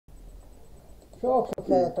Sok-sok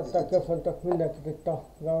szeretettel köszöntök mindenkit itt a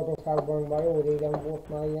Magyarországban, már jó régen volt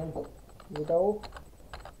már ilyen videó.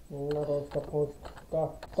 Nagyon sok most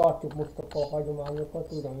tartjuk most a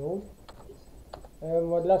hagyományokat, ugyanúgy.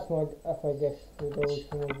 Majd lesz majd F1-es videó is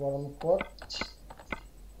még valamikor.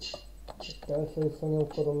 Itt először is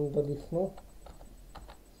nyomkodom, mint a disznó.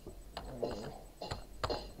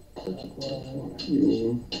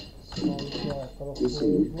 Jó.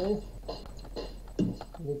 Köszönjük.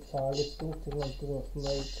 Mit szállítunk, csak nem tudom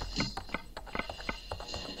melyik.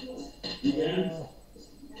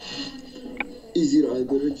 Easy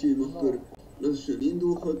Rider, öcsém, akkor lassan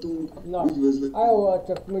indulhatunk. Na, üdvözlök, jó,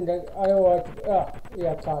 csak minden, jó,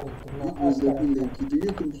 ilyet szállítunk. üdvözlök mindenkit a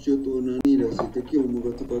YouTube csatornán, érezzétek jól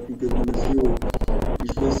magatokat, miközben ezt jó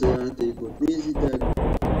kis fasz játékot nézitek.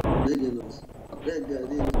 Legyen az reggel,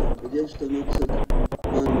 délután vagy este napszak,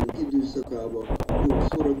 bármelyik időszakában jó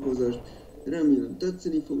szórakozást. Remélem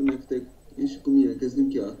tetszeni fog nektek, és akkor mi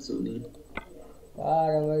elkezdünk játszani.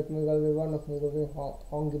 Várjam, mert még azért vannak még azért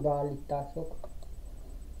hangi beállítások.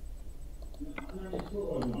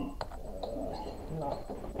 Na,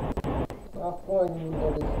 akkor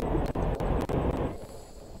mindent is.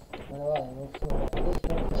 Várjam, most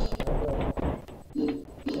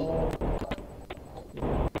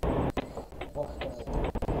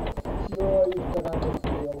jaj, itt a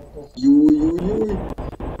rendőrségi autó. Júj!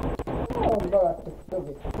 Bevettük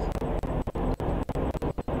többit.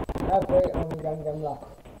 Elfej, amíg engem lát.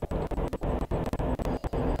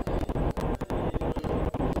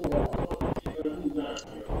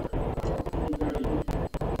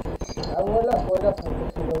 Lesz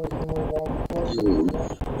egy videó is múlva. Jó.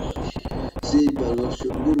 Szépen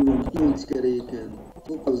lassan gurulunk 8 keréken,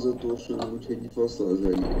 fokozatosan, úgyhogy faszal az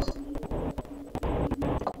egész.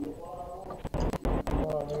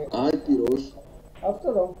 Állj, piros! Azt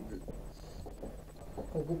tudom.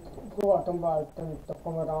 Itt próbáltam beállítani itt a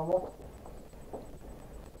kamerámat.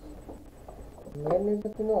 Miért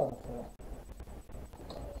nézzek én arra fel?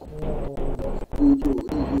 Így jó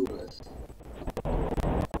lesz.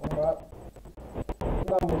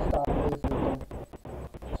 Nem most átnéződöm.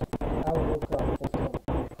 Eurókráfoztam.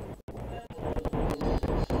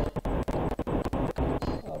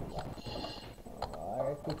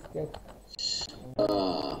 Egy kicsit.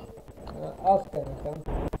 Azt kell nekem.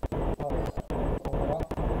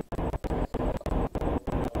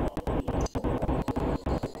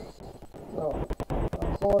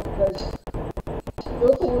 Egy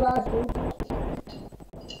 5 órásunk.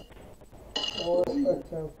 Ó,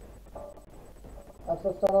 50. Hát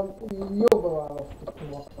aztán jobban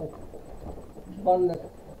választottam akkor.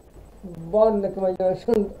 Van nekem egy olyan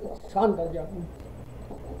sandagya.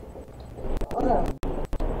 Nem.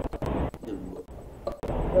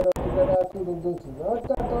 De el tudunk dönteni.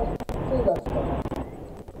 Tehát a szívesztem.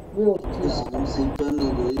 Jót csináltam. Köszönöm szépen,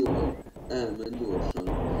 nagyon jó. Elment gyorsan.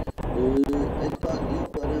 Egy pár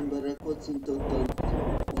emberrel kocintottam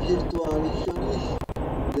virtuálisan is,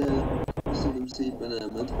 de köszönöm szépen,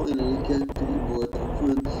 elment. Hajnali 2-ig voltam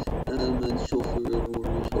fönt, elment sofőr úr,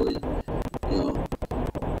 úgyhogy ja.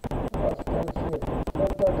 Aztán szép.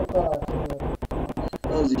 Megtart a karácsonyot.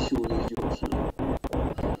 Az is jól és gyorsan.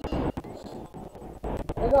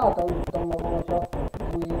 Én átaludtam magamat a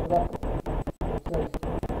új évre.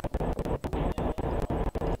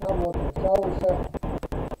 Nem volt sehol se.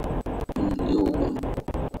 Jó van.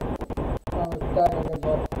 Ahogy terjed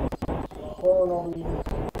a koronavírus.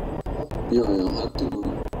 Ja, hát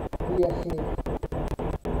tudom. Hülyeség.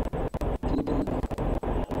 Tudom.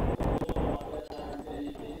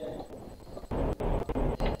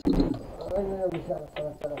 Én nem is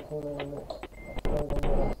elfelejtelek volna jönni.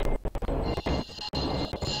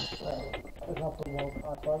 Ez napon van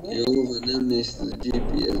átvágni. Jó van, nem nézted a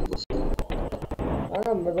GPS baszol.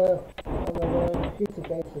 Nem, meg a kicsit is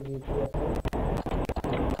a GPS-en.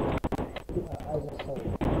 Ez a szó.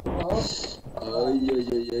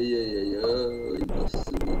 Ajjajajajajajajaj,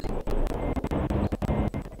 basszul.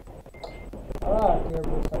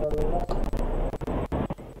 Rákérdős előre.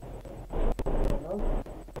 Nem?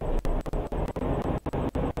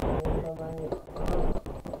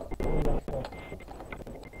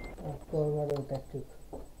 Akkor merültettük.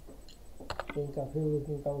 Inkább hűlünk,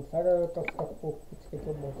 inkább felelőtt, azt akkor kicsit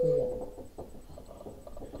jobban figyelni.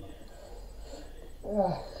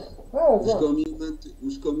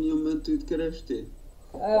 Most kamionmentőt kerestél?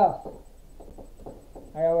 Ja.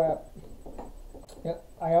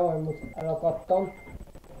 Ajaj, most elakadtam.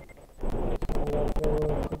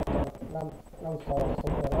 Nem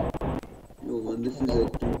szaladtam vele. Jó van, de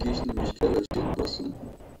fizettünk is, nem is keresett, baszom.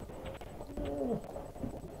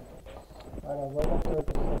 Erre vagy a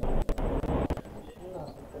töltőszerűen.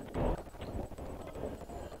 Na.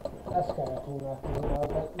 ezt kellett volna tudni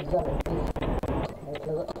a zenét is.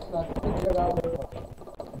 Mert itt legalább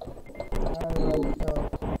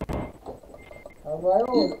már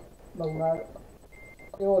jó, meg már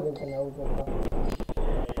jó döntene ugrottak.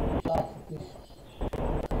 Látszik is.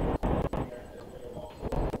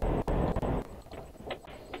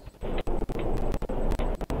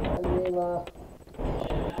 Ennyi már.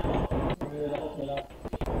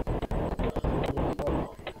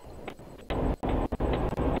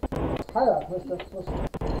 Hát, most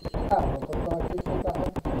elmondottam egy kicsit,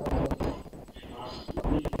 tehát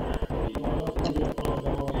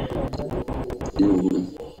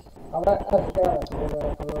hát ezt kellett volna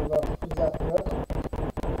elfogadni a fizetőt.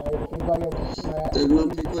 Egyébként nagyobb, mert...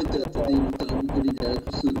 Tegnap még hogy tetted délután, amikor így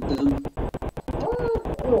elköszöntem?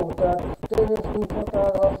 Hát jó, tehát tévéztünk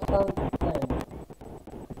fotára, aztán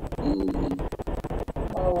ennyi.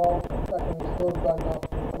 Jó van. Nekem is volt benne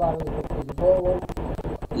a választott kis dolgom.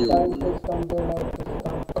 Elintéztem délelőtt,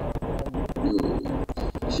 aztán ennyi. Jó van.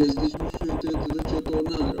 És ezt is most föltöltöd a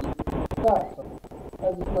csatornára? Persze,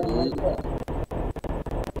 ez is megmegy kell.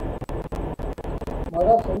 Majd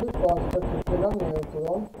azt, hogy mit van azt, hogy én nem nagyon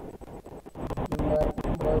tudom,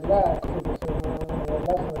 mert majd lehet, hogy lesz egy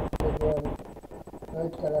ilyen,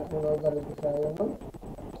 hogy kellett volna az elég is eljönnöm.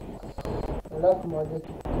 Lesz majd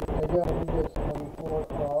egy olyan időszak, amikor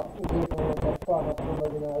a géponokat pár napra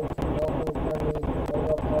megint akarok menni, vagy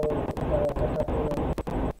akarok kereteket olyan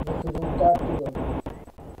bizonyítát, tudod?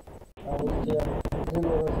 Tehát most ilyen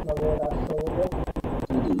zsinóros megoldással vagyok.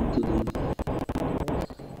 Tudom.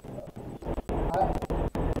 Hát,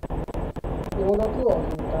 jónak jó az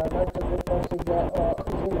internet, csak éppen az ugye a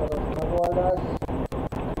zsinóros megoldás.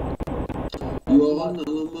 Jó, van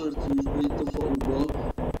nálam márciusban itt a faluban,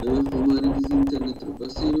 ha már így az internetről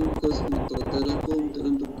beszélünk, azt mondta a Telekom, te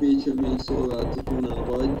nem tudom, Pécsen még szolgáltatónál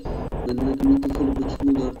vagy, mert nekem itt a faluban csak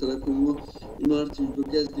Magyar Telekom van, hogy márciusban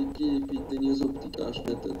kezdik kiépíteni az optikás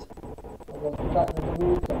netet. Az optikás net az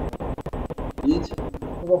mit jelent? Mit?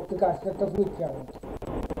 Az optikás net az mit jelent?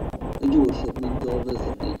 Gyorsabb, mint a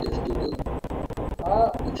vezetékes, tudod?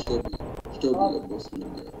 Hát, Meg stabilabb, azt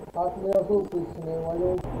mondják. hát mi az útvisznél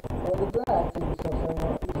vagyunk, amit lehet, hogy biztosan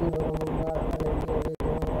a zsinóromnál elég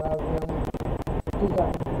érzékeny már ilyen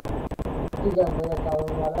 14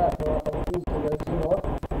 állom már elfogadtam 20 éves zsinór,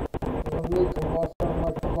 és a mélykom aztán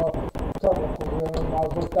majd csak a csatlakozóan már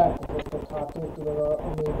ott elkopott hátul, tudod, a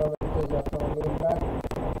mélyben, meg közvetlen a mélyben,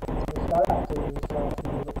 és már lehet, hogy is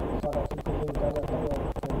szeretjük az interneten.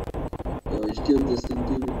 Ja, és kérdeztem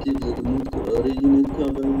tőle, képzeld a múltkor a régi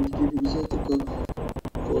netkábel, amit kihúzzatok a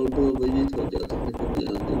falból, vagy itt hagyjátok nekem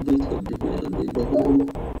ajándékba, itt hagyjuk ajándékba, hanem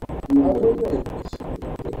múlva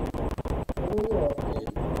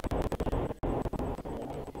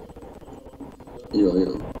Ja.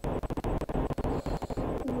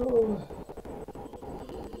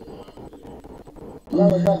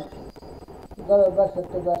 Az előbb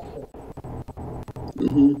esett az eső.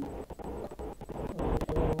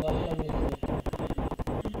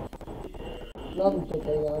 Nem tudok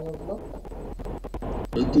hiányoznak.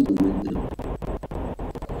 Hát tudom, hogy nem.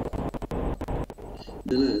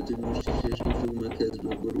 De lehet, hogy most is esni fog, mert kezd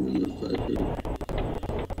megborulni a felhő.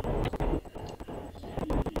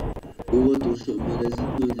 Óvatosan, mert ez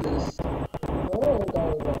itt nagy lesz.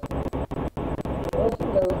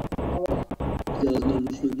 De az már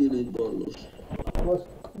most megint egy ballos. Most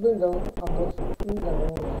minden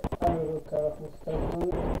előről kellett most kezdeni.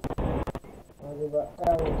 Azért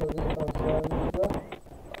elvolt az éppen szervizbe.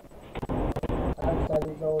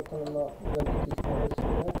 Elszállítva ott van a egyik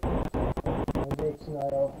ismerősnél. Majd ő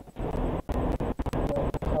csinálja a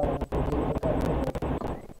gépeket.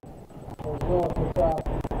 Most dolgozott rá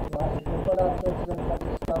másik operációsrendszer,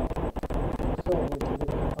 aztán szólni tudjuk,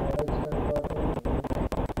 ha Isten tartunk.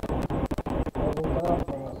 Azóta nem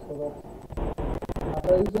panaszkodok.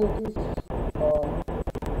 Hát a időt is, a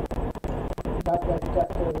Játék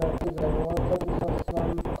 2018-at is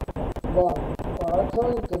aztán van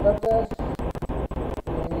alacsony, közepes,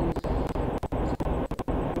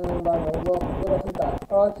 és nem bármely grafikás,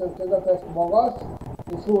 alacsony, közepes, magas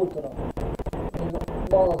és ultra. Én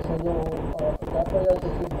magasan nyomom a tetőjét, és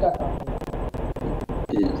így dekapom.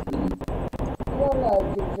 Értem. Van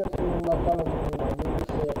lehetséges, hogy a telefonon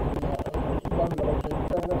műsért, van belett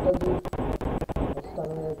internetedünk,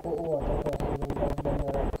 aztán amikor óvatak azt, hogy mindenben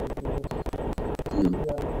nyerették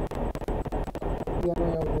ilyen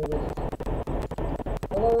olyan vírus.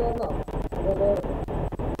 Valójában nem. Azért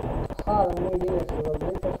 3-4 éves az a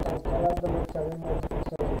gép, aztán kellett benne cserélni az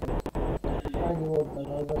szerződést. Ennyi volt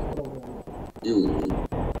benne, az az probléma. Jó.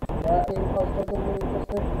 De én azt tudom, hogy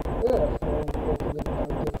ezt még őresztően tudok tudni,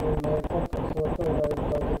 mert fontos volt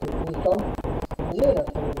odaírta, hogy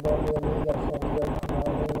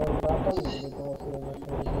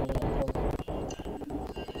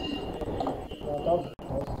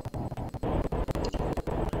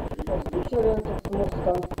cseréltek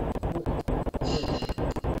mostan.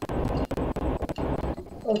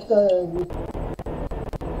 Azt elég.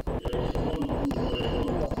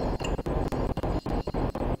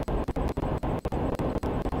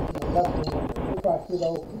 Ukás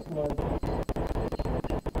videók is majd.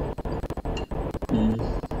 Mi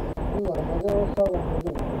van Magyarországon, vagy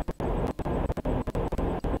úgy?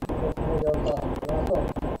 Ott Magyarországon, látod?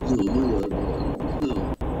 Jó, Magyarban vagyunk, na.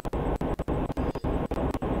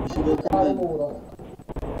 És oda kell 3 menni. óra.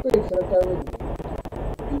 Pécsre kell menni.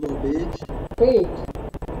 Oda Pécs? Pécs!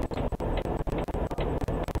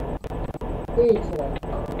 Pécsre!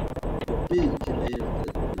 Pécsre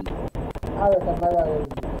érted? Álljatok meg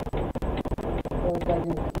előbb.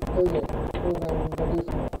 Mondjuk tőled, mint a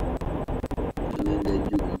diszkó.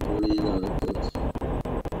 Elengedjük a kollégákat.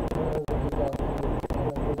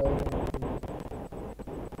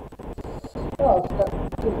 Aztán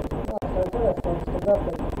kerestem ezt a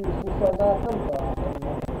befegy 20-20-at, de hát nem találtam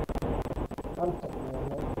meg. Nem tudom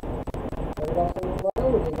milyen. Pedig azt mondom, már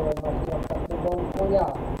jó régen megkértek, hogy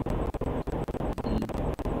jár.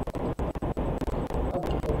 Nem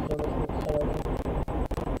tudom, hogy ezt mit szeretni.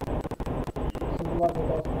 Szóval van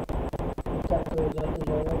oda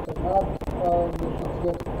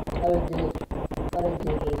 2015-öt, hát kicsit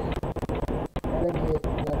eléggé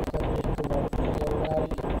megszerűs tudom, mert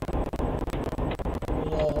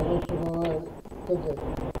úgy tudom, hogy között,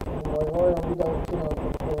 vagy olyan videót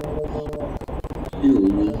csináltok volna, Jó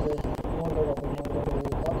van. ezért mondanak, hogy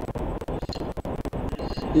mondani.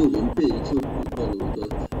 Jó van, Pécs, ott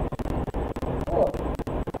balolgat. Ott?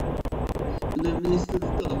 Nem nézted a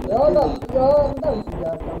táblát? Ja, nem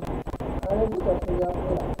figyeltem. Elég utat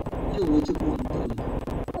figyeltem rá. Jó, csak mondtam.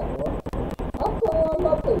 Nem volt. Akkor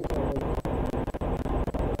már Pécsre vagy.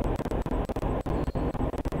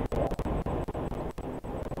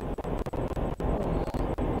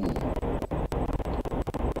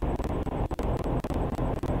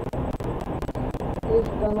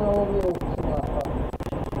 Isten, ahol jót csináltak.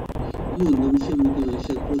 Mondom, semmi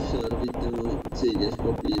különösebb, kosárra vittem a céges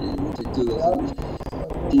papírjaimat, hogy tőlem is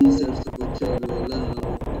 10-szer szabadságról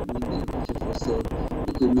leállok, minden kicsi faszal,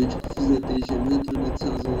 akkor még csak a fizetésem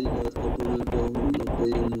 75%-át kapom ebbe a hónapba,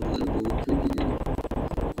 januárba, úgyhogy igen.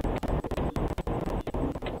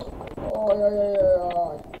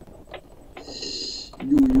 Ajajajajaj.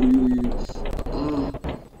 Jújjújjújjú.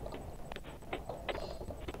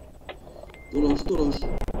 Tolas.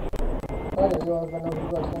 Nagyon jól benne az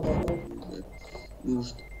ugat mondani.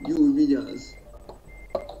 Most, jó, vigyázz!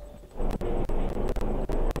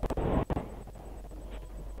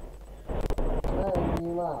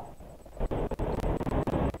 Menj már.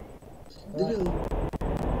 De jó!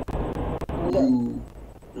 Ugye? Jó!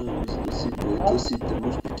 Azt hittem,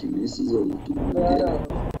 most neki mész az autóba, De gyere! nem.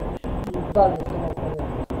 Bármikor akarja.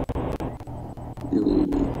 Jó van.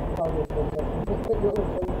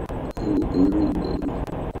 Jó van, rendben.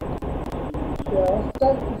 Ja,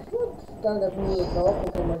 aztán ez miért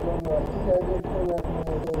napokon meg a egyébként meg a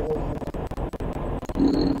dolgozni.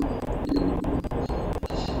 Jó.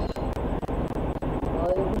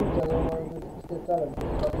 Én úgy tudom, hogy ezt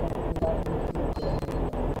elengedhetem, hogy látni is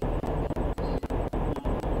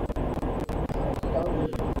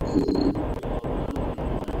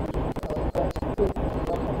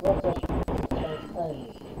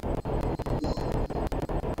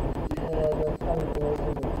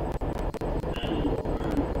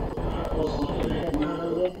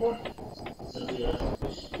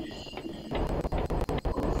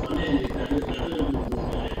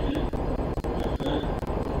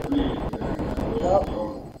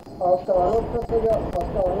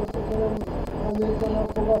azt hallottak, hogy amikor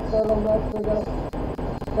fogadtalom meg, hogy a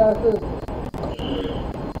szerződés.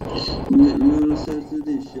 Mi van a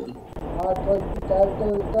szerződéssel? Hát, hogy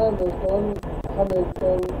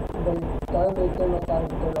Hamilton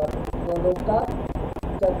akármitől mondották,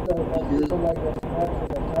 2021-es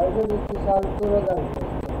Mercedes szerződést is állítólag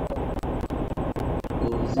elutasítottak.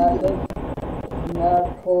 Mert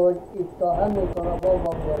hogy itt a Hamilton a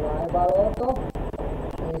bankban lányvállalta,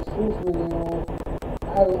 és 20 millió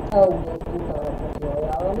eurót tudnának neki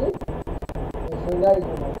ajánlani, és hogy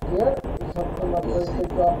 40-et kér, és akkor meg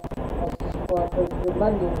hogy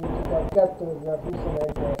megnyomítjuk a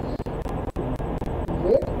 2021-es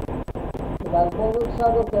ügyét,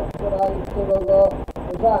 világbajnokságot, akkor állítólag az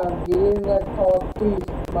AMG-nek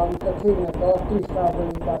mármint a cégnek a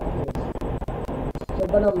 10%-át kér. És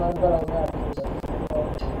ebben nem ment bele a Mercedes a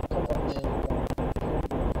csapatmányokban.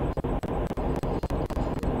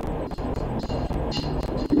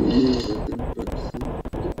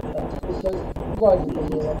 Úgyhogy gazdik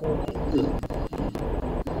az életet.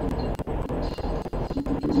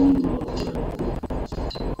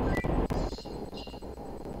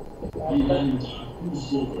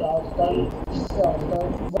 Aztán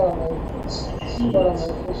valamelyik futónál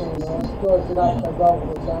költi rá egy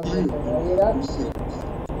autót Hamilton helyére.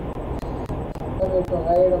 Hamilton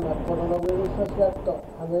helyére, mert koronavírusos lett a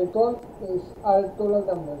Hamilton, és állítólag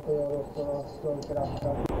nem ment olyan rosszul a költi rá.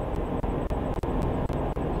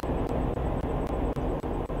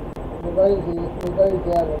 Még a izé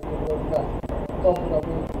elvetődött be, kapura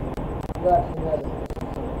még verseny előtt.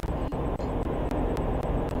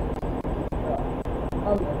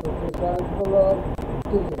 És állítólag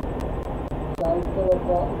tűzött. És állítólag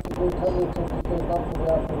a Hamilton tűzött nem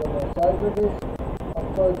fogja elfogadni a szerződést,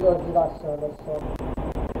 akkor George Russell lesz a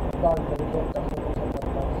bankeri gyertesnek a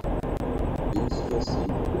csapattársa.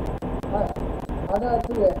 Hát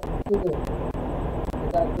figyelj.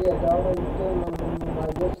 Tehát például, hogy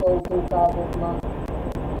majd összeautótávoknak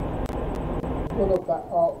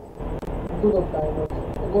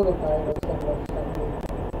gonokáinak szenvedtek.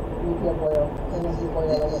 Így a baja, ennyi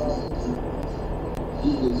baja legalábbis.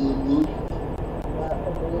 Igazán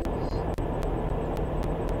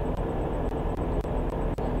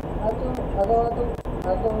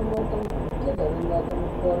Hát mondtam, kiderül, mert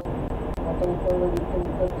amikor megütünk,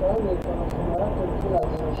 emlékszem, hogy már attól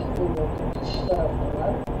világban a filmet szerettem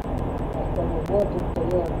meg. Aztán még volt itt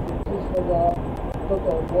egy olyan kis, hogy a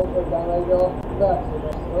Totalból, például egy a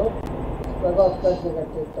Mercedesről, és meg azt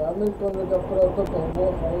beszélgették el, mint hogy akkor a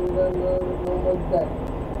Totalból fejében mondod be.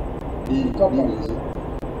 Csapat.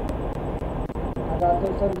 Hát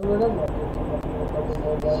én szerintem ő nem volt egy csapatnak a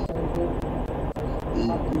Totalból, szerintem. Én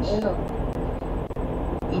nem.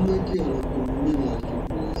 Nem meg kialakul, mi látjuk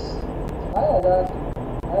mi lesz. Helyedát,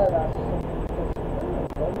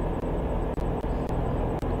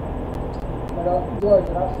 mert a George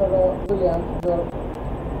Russell a Williamsből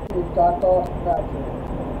írt át a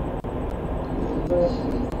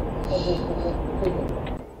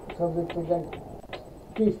azért egy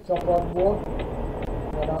kis csapatból,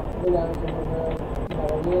 mert a Williamsből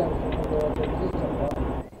volt egy kis csapat.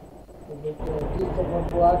 Egy kis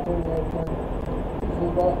csapatból átmenni egy ilyen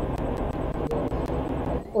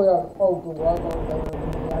olyan autóval, amiben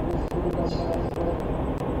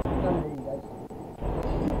nem mindegy.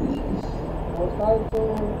 Most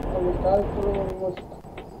állítólag, most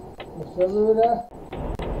jövőre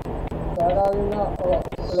Ferrari-nál a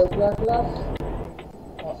Leclerc lesz,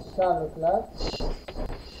 a Charles lesz,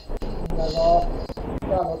 meg a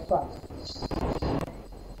Carlos Sainz.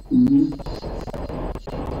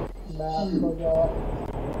 Mert hogy a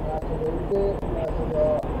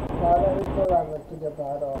Ferrari-től elment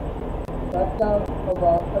ugyebár a Vettel,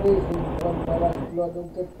 abban a Racing-ban lesz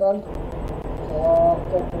tulajdonképpen, a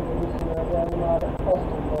 2021-ben már azt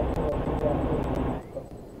tudtam, hogy tudják.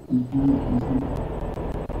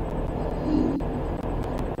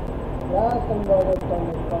 Látom, de adottam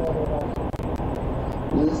még kavarodás.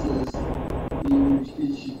 Lesz. Én is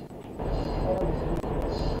kicsi.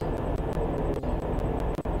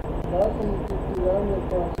 De azt mondjuk, hogy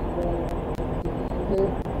emlékszem,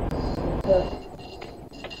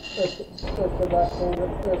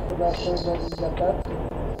 összedászolva ügyletet,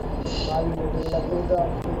 már így életébe,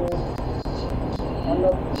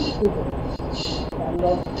 annak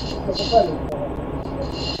csak a felét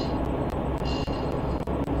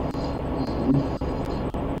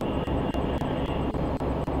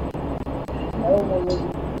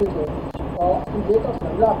a ügyét azt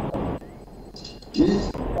nem láttam.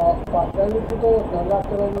 A pártelmi futót nem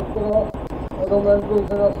láttam, amikor a Roman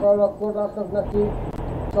Grosjean azt felrakkorlásnak neki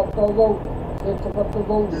csapta a gót, szétcsapott a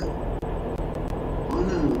gót.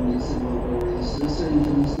 Nem emlékszem arra a részre,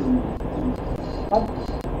 szerintem azt nem láttam. Hát,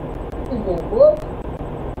 igen volt,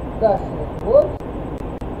 verseny volt,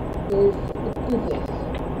 és itt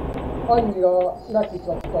annyira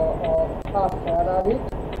nekicsapta a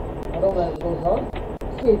hátferrárit, a Roman Grosjean,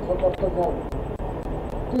 szétcsapott a gót.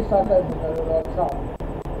 Tisztát egyben előre a csáp.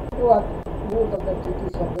 Jó, hát voltak egy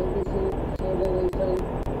kisebb végésérülései,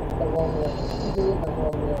 meg valamilyen idő, meg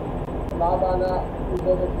valamilyen lábánál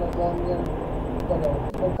húzódott, meg valamilyen, vagy a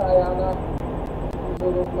bokájánál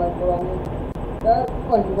húzódott meg valami, de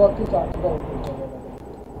annyival kiszállt az autóba vele.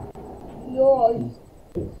 Jaj!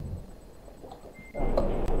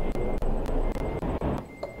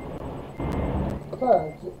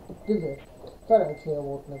 Szerencséje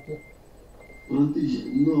volt neki. Hát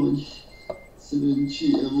igen, nagy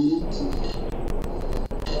szerencséje volt.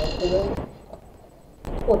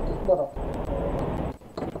 Ott is maradt.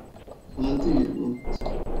 Hát igen, ott. Most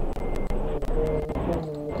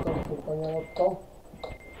azt kanyarodtam.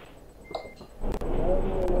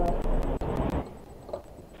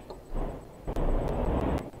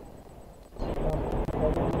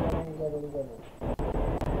 körülbelül.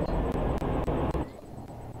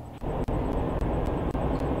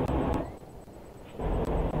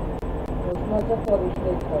 Most már csak van is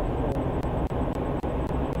végtelen.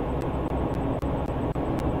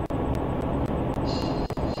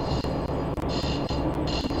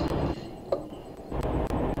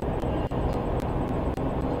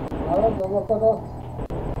 Hallod, nem akarod?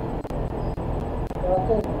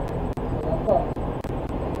 Játék? Nem akar?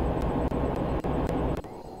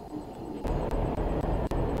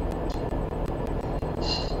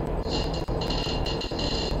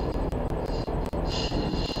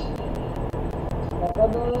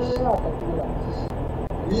 Akarnál lenni játék, uram?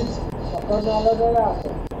 Mit? Akarnál lenni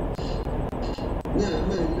játék? Nem,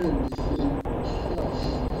 menj rendesen.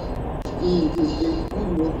 Így, közben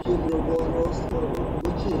ugrok jobbra-balra, azt hallom,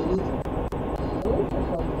 bocsánat.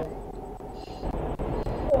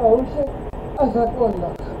 Jó, úgyhogy ezek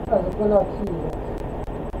vannak, ezek a nagy hírek.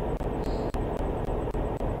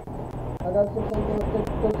 Hát azt hiszem, hogy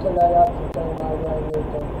többször eljátszottam már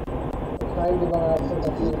elnézést. Most már mindig van elszólt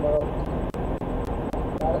a filmmarok.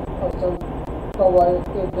 Már azt hiszem tavaly év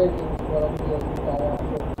végén is valami ilyen után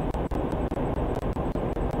játszott.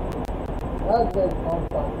 Ez egy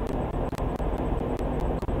kampány.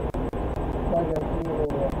 Nagyon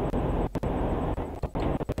hírója.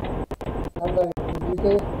 Nem elég, hogy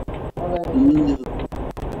idő, nem elég,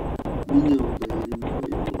 Mindjárt beérünk, ha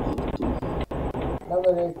jól látom. nem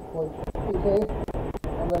elég, hogy idő,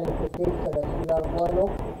 nem elég, hogy kétszeres világbajnok,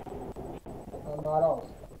 hanem már az.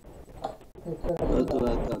 Kétszeres világbajnok.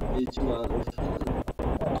 Eltalálták Pécs városát.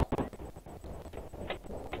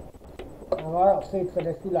 Már az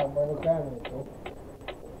kétszeres világbajnok elmondtuk.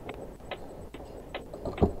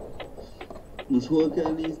 Most hol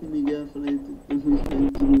kell nézni, még elfelejtettem, hogy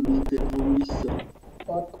nem tudom, hogy térhol vissza.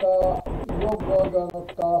 Ott a jobb oldalon,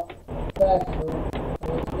 ott a felső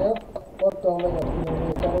résznél, ottan megy a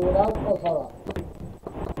kilométerórán, az alatt.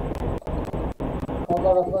 Az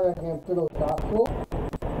alatt van egy ilyen pilotátszó,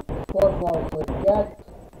 ott van, hogy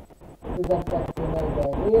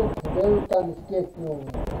 12:47, délután is 2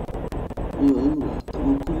 kilométer. Jó, jól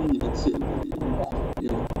láttam, akkor mindjárt szélbe érünk.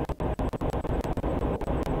 Ja.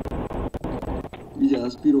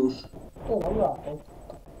 Vigyázz, piros! Tudom, látom.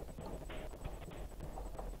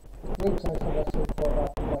 Nincsen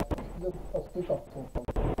sebességkorlátozás, azt kikapcsoltam.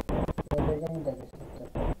 Mert még nem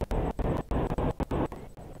idegesítettem.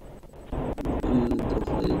 Ment a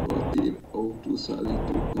fejbe a tér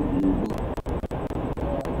autószállító kamionba.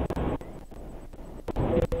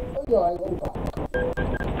 Jaj, opa!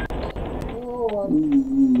 Jó van.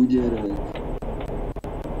 Gyerek!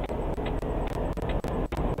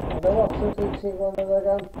 De van sötétség van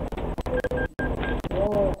levegem.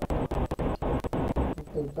 Jó.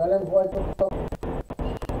 Itt egy belem hajtottak.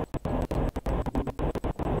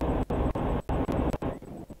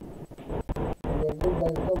 Ugye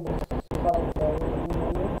minden doboz karakter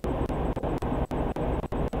mindenni.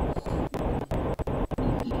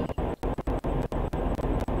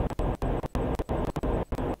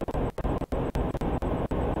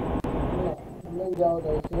 Na, mindjárt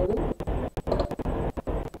oda is érünk.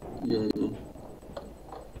 Ja, jó.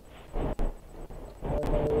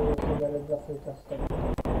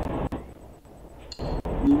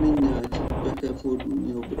 Na mindjárt, csak be kell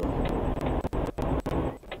fordulni jobbra.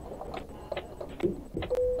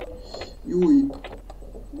 Júj!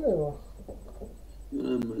 Jó,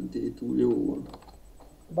 Nem mentél túl, jó van.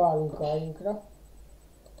 bálunkáinkra.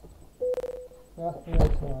 Ja,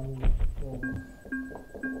 miért csinálni? Jó.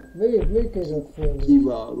 Mi kérdött fél?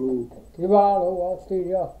 Kiváló. Kiváló, azt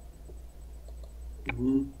írja.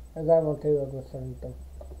 Uh-huh. Ez el van tévedve szerintem.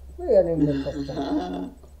 Milyen ingyen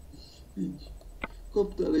kaptam? Így.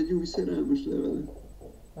 Kaptál egy új szerelmes levelet.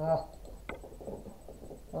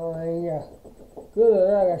 Amennyi.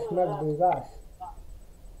 Különleges megbízás.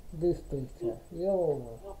 Diszpécser. Jó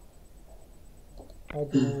van.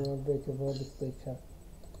 Hagyjunk a bécseből a diszpécser.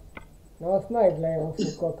 Na azt melyik legyen most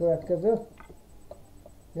sokkal a következő?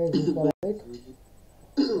 Nézzük valamit.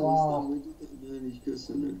 Aztán majd utána el is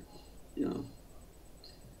köszönök. Ja.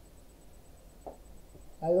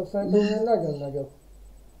 Ezek szerintem ilyen nagyon nagyok.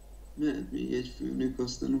 Mehet még egy főnök,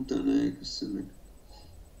 aztán utána elköszönök.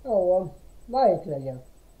 Jó van. Melyik legyen?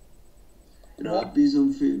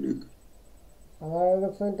 Rábízom főnök. Hát már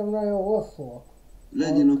ezek szerintem nagyon hosszúak.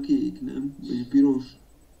 Legyen a kék, nem? Vagy a piros.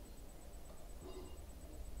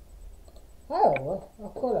 Hát jó van,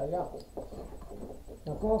 akkor legyen.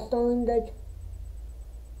 Akkor aztán mindegy.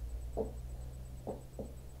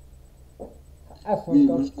 Ezt Mi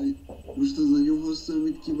mondtam. most az nagyon hosszú,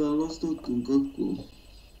 amit kiválasztottunk akkor?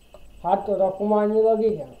 Hát rakományilag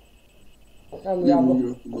igen. Nem Nem úgy hiába.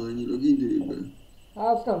 rakom annyilag időben.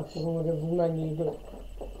 Hát azt nem tudom, hogy ez mennyi idő.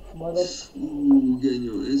 Majd ott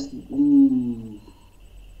Genya, ezt...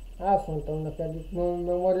 azt mondtam neked, itt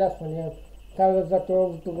majd lesz van ilyen felvezető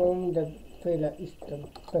autóban mindenféle Isten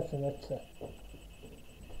köszönetszer.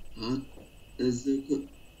 Hát,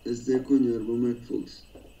 ezzel konyarba megfogsz.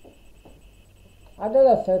 Hát de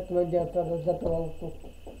lesz 71 ilyen felvezető autó.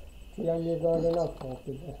 Figyelj, arra nem fogok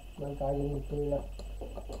ide megállni tőle.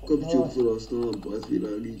 Kapcsolj fel azt a lampát,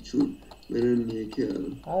 világítson, mert ennél kell.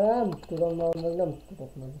 Hát nem tudom, mert meg nem tudok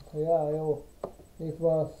meg. Ja, jó. Itt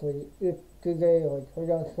van az, hogy itt hogy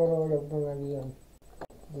hogyan soroljak be meg ilyen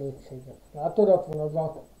létséget. Látod, ott van az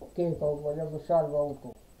a kék autó, vagy az a sárga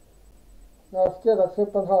autó. Na, azt kérlek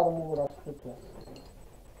szépen 3 órás fut lesz.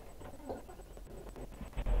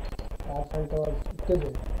 Hát szerintem az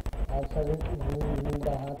tüdő. Hát szerintem az nem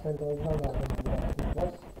 3 órás fut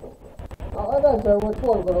lesz. Hát ezzel volt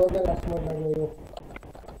forgaló, de lesz majd nagyon jó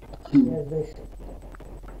érzés.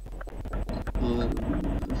 3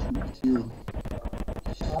 órás út, ja.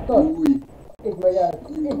 Látod? Új, Itt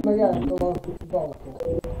megy el tudom az autó.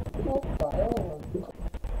 Hoppá, jó van.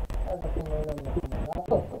 Ezek majd nem nekem.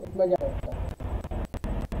 Látod? Itt megy előtte.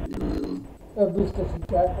 ja. Ők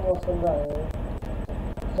biztosítják, aztán rájön.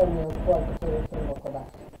 Semmilyen fajta félőség akadás.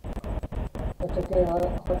 Ha csak én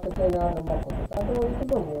állom akadok. Hát olyan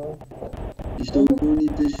tudom jól. És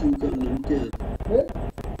tankolításunk nem kell? Mi?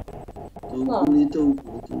 Tankolni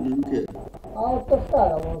nem kell? Hát ott a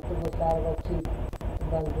fel van tudod állva ki.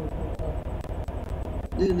 Benzinkutnak.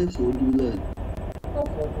 De ne fordulj le. Nem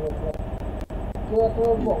fordulok le.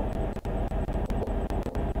 Követően van.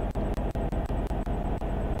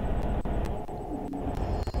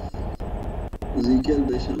 Azért kell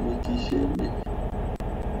be sem, hogy kísérni.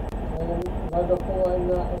 Majd akkor majd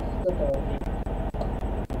ez kötelező.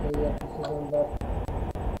 Ilyet is az ember.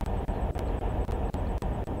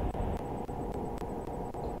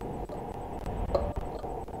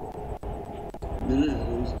 De ne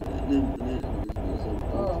húzd be, nem húzd be az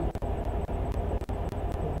autót.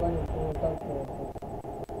 Itt vagyunk, hogy tankolok.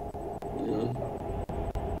 Ja.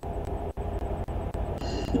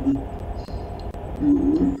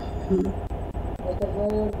 Jó. Hát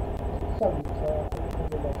ez olyan szabítsa,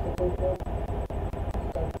 hogy a szokókon.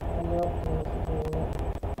 Aztán ami akkor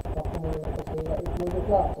rakom olyan a széle. Itt mondjuk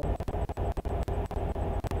látom.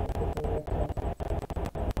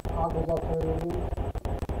 Ágazatra jövünk.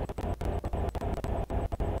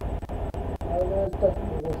 Ez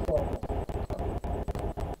technikus szolgál.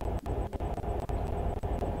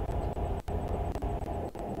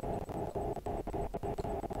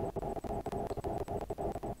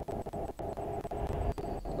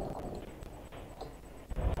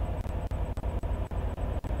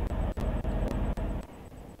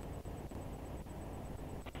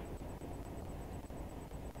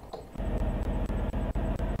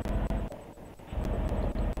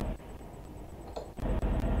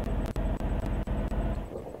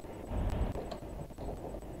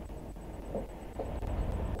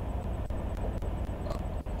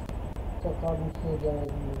 Csak 34-en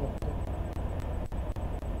megnyugodtak.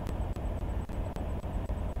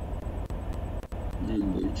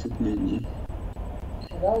 Nem baj, csak mennyi.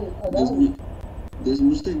 De ez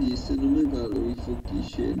most egészen a megállóig fog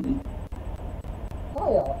kísérni.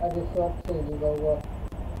 Ja, először félig ahol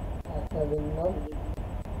átmegyünk, nem?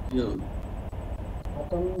 Ja.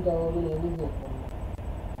 Hát a mindenhol ilyen izék van.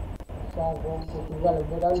 Sárga autók, az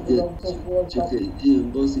előbb a rendőrautók voltak. Csak egy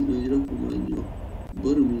ilyen bazi nagy rakománya.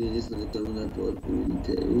 Baromi nézletem ne parkolni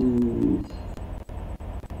kell.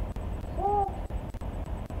 Hát,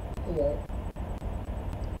 igen.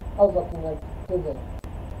 Az, akinek között,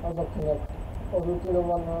 az, akinek a rutina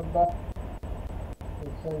van ebbe, és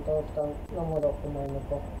szerintem aztán nem a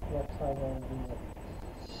rakománynak a megszállásban.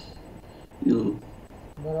 Jó.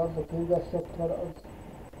 Mert azok ügyesek,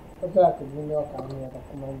 az el tud vinni akármilyen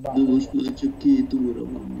rakomány bármilyen. De most már csak 2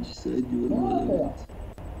 óra van vissza, 1 óra már lehet.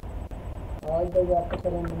 Aj, de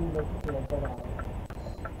elkezdem mindenki tudod találni.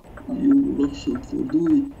 Jó, lassan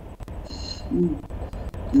fordulj.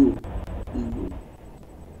 Jó, jó.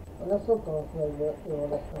 De szoktam azt mondani, hogy jól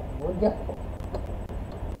lesz, nem mondja.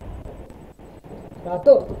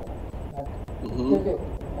 Látod?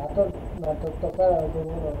 Látod? Mert ott a feladó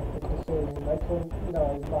vonalak, hogy a szélén megy, hogy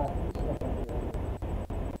nehogy bárki is lefelé.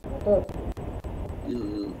 Látod? Ja.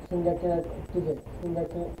 Mindenkinek,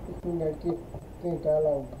 mindenki kénytelen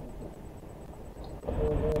leugni.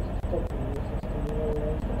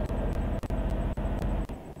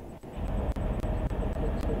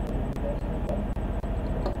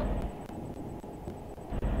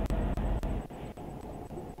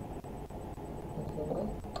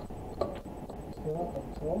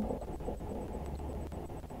 megkapcsolom.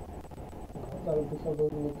 Az előbb is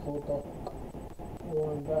adod mit szóltak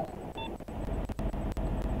volna be.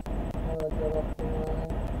 Nevedjen akkor már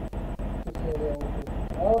kísérje autó.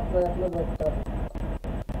 Ott megyek mögötte.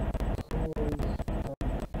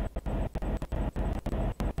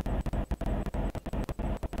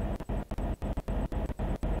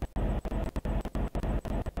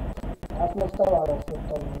 Hát most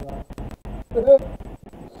elválasztottam mivel.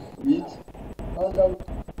 Mit? Mondom,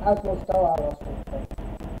 hát most elválasztottam.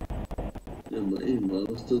 Nem, én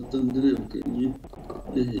választottam, de nem könnyű.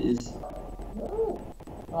 Nehéz.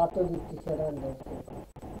 Hát az itt is a rendőrség.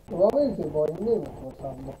 Van vízi baj, német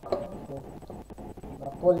voltamnak. A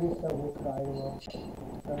polisz nem utrájul a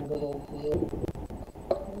rendőrök közül.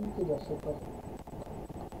 Nem tudod a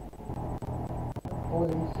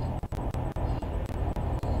polisz.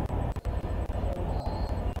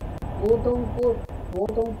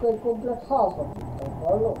 Voltunk egy komplet házat itt,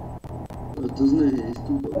 hallom? Hát az nehéz,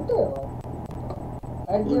 tudom. Hát tényleg.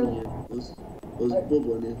 Egy ilyen... Az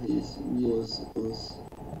baba nehéz. Mi az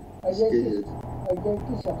kegyed. Egy ilyen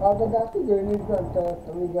kisebb házat, de hát ugyanígy bent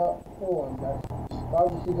előttem így a Hollandás.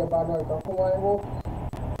 Az is ugyebár rajta a komoly volt.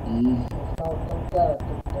 Aztán ottan kellett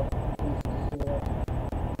ott a vízkísérlet.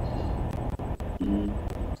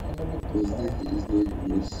 Az nehéz,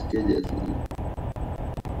 nagyon, az kegyetlen.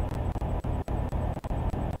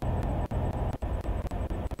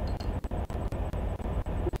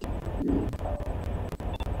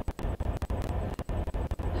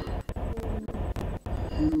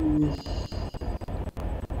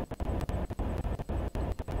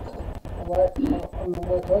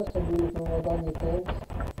 Majd ha összegyűjtünk majd annyi pénzt,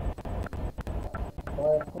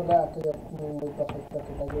 akkor lehet, hogy akkor mindig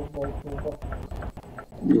befektetek egy jobb autóba.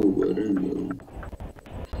 Jóval rendben van.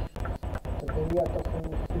 Tehát én miatt azt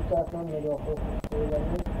mondom, hogy szitát nem nagyon akarok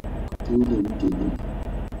félelni. Tudom.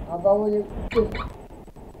 Abban mondjuk,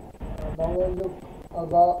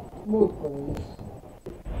 az a múltkor is.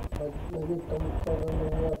 Vagy itt a múltkor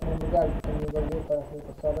miatt mondjuk elvittem még a gépeleknek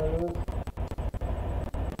a szerelőt.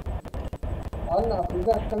 Annál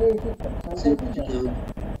fizettem, én hittem, szerintem fizettem.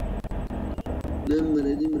 Nem, mert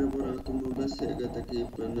egy Imre barátommal beszélgetek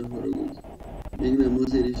éppen, ne haragudj. Még nem,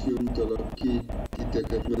 azért is nyomtalak ki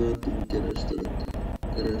titeket, mert láttam, hogy kerestelek.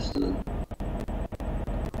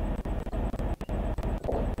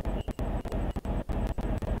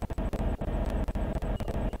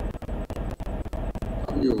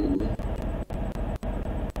 Jó van.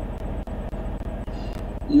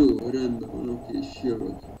 Jó, rendben van, oké, és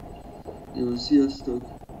jövök. Jó, sziasztok!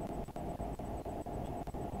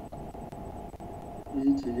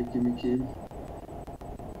 Itt vagyok, Imikém.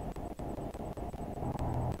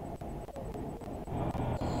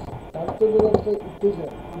 Nem tudod, hogy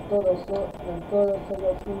tudod hogy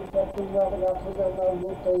a színűzettünk legalább hozzánál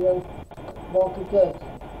volt ilyen banki kölcsön.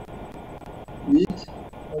 Mit?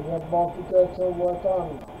 Hogy ilyen banki kölcsön volt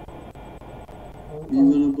annak. Mi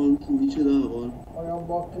van a banki, micsodával? Olyan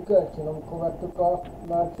banki kölcsön, amikor vettük a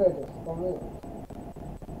Mercedes-t, a miért?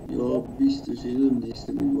 Ja, biztos, én nem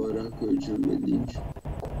néztem, hogy van rá kölcsön, vagy nincs.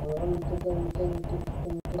 Mint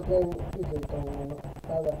hogy én izéltem volna,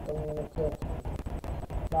 elvettem volna kölcsön.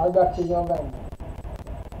 Már be tudjam venni.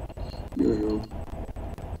 Jó.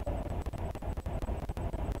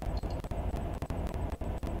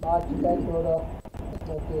 Másik egy óra,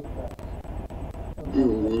 52 perc.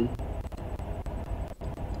 Jó van.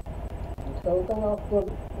 Aztán utána akkor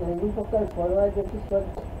nézzük a Forma 1-et is, hogy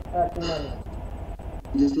el kell menni.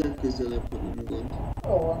 De ez legközelebb, ha nem gond.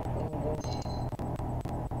 Jó van, mondom.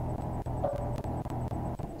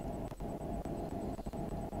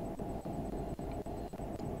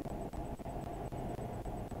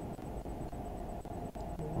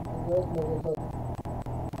 Ezért meg ez a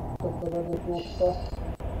többszöröző pósta,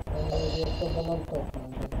 ezért abban nem tudok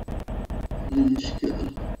menni. Nem is kell.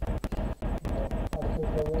 Azt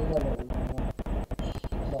hiszem, hogy leverjük meg.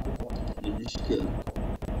 Bakban. Nem is kell.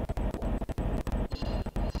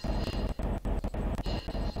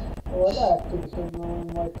 Szóval lehet tudni, hogy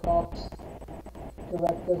majd ha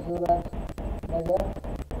következőleg megyek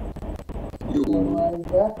Jó Forma van.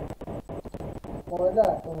 1-be, majd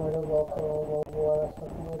látom, hogy az alkalommal leszek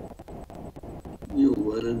meg. Jó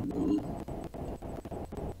van, rendben van.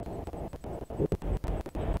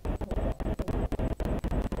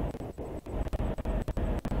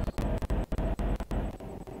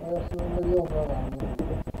 Azt mondom, hogy jobbra válni.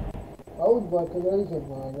 Ha úgy volt, hogy az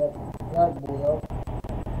izében a Red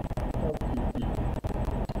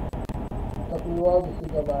csak mi az is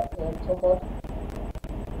ugyebár egy csapat.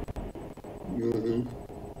 Jó van.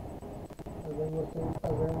 Ezért most én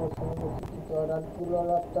egy kicsit a Red Bull-ra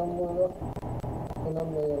lettem volna. akkor nem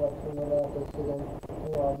nagyon lett volna lehetőségem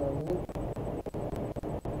tovább menni.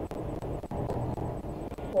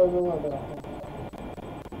 Olyan meglátom.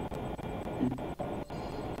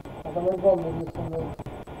 Hát még van még viszont még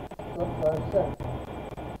 50 cent.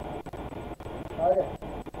 Várjál!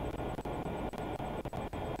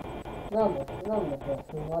 Nem lesz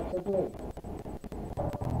már csak még.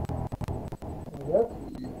 Ugye?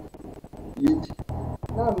 Mit?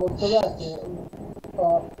 Nem, most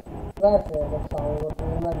a versenyeket számogat,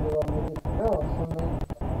 hogy megnyilván még itt.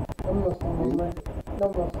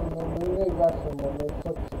 Nem azt mondom, hogy még verseny van még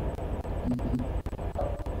Szocsi.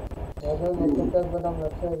 Az önöktől kezdve nem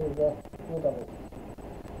lesz elég, de oda volt.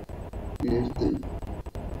 Értem.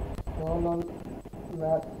 Onnan,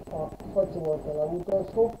 mert a Szocsi volt a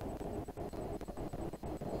legutolsó,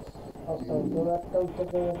 aztán követtem,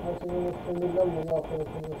 csak olyan hasonló, hogy még nem nagyon akarok,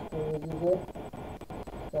 hogy most még izé.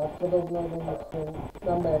 Játszadognak, de most én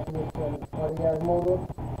nem megyek most ilyen karriermódot,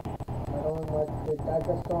 mert ahogy majd itt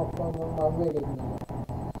elkezdtem, akkor már végig nem.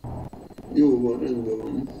 Jó van, rendben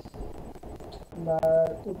van. De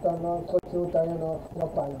utána, a Szocsi után jön a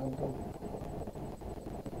japán lántom.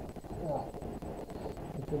 Ja.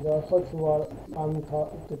 Úgyhogy a Szocsival, mármint ha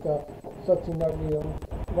a Szocsi nagydíjon,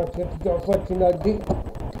 vagy hogyha a Szocsi nagydíj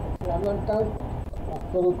lementem,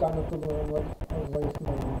 akkor utána tudom, hogy azban is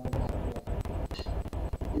nagyon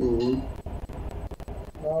Jó van.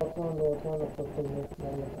 de ott gondolt vannak, hogy még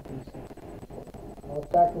megjöttek is.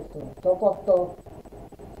 Ott elkezdtem a csapattal,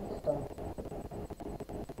 aztán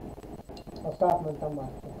átmentem más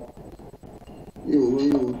csapattal. Jó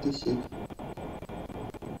teszed.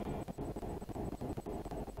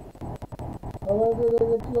 Ha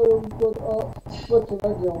megnézem, amikor a Szocsi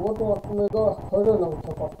nagyjából voltam, akkor még a Renault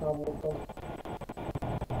csapatnál voltam.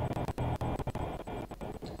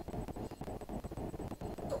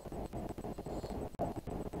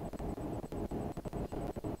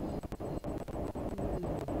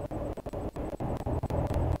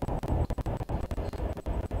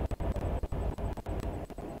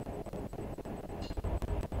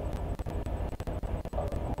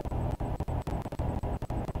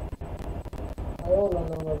 Jól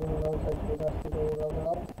lenne, hogy minden fegyvédest idő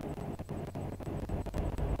legalább.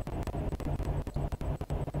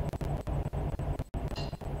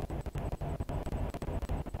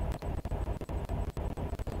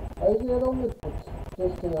 Ezért amit tudsz?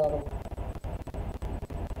 Készkijárom.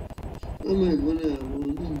 Ha megvan,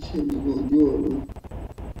 elvan, nincs semmi gond, jól van.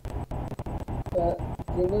 Te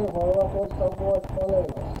kinél Horvátország volt a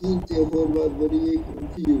lévesz? Kinti a horvátban rég,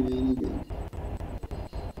 figyeljen, igen.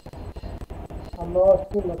 Hát már azt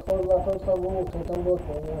kinnek Horvátországban múlt héten volt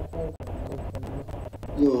volna, ezt nem tudom.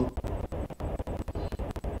 Ja.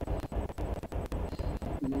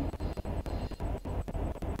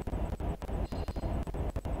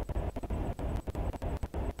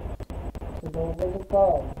 Dolgozik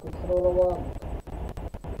el, kuszróra van.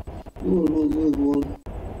 Jól van, megvan.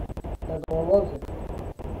 Te dolgozik?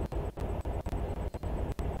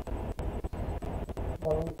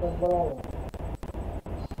 Valamikor valahol.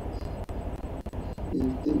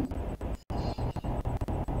 Értem.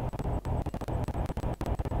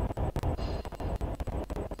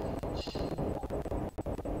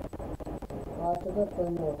 Hát ez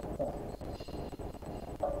 58 perc.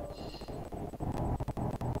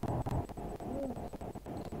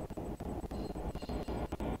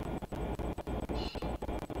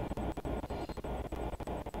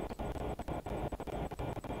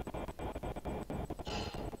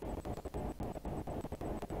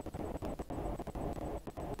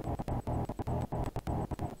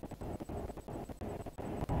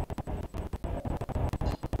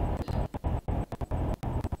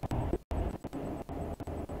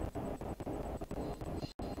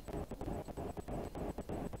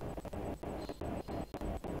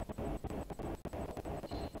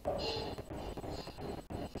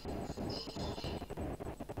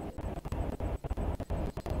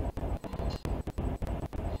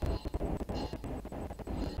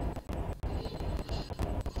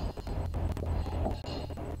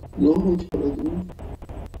 Na, hogy haladunk?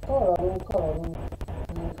 Haladunk.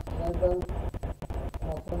 Ebben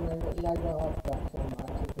akkor még 46 percen már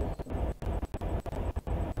csak össze.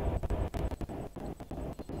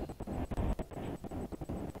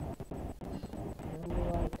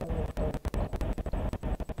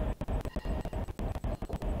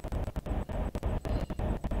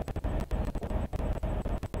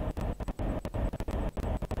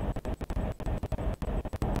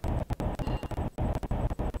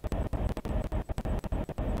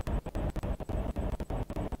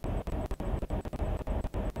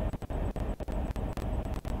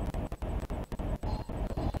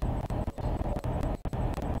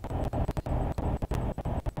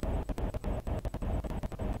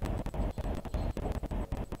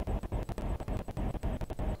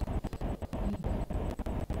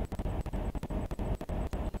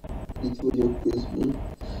 Itt vagyok közben.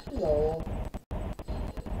 Jó.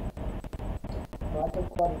 Hát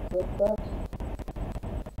akkor köttek.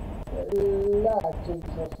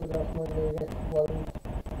 Lehetséges az, hogy azt majd még egy valamit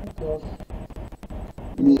gyors.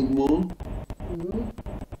 Még ma?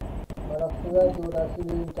 Mert azt az 1 órás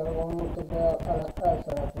időintervallum mondta, de el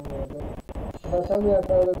szeretném oldani. De semmilyen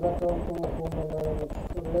felvezető autómakon mondanom,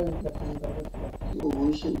 hogy leütletünk az össze. Jó,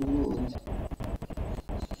 van semmi gond.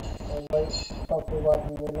 Vagy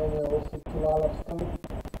megpróbáltunk még ennyire hosszút kiválasztani.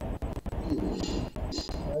 Jó. És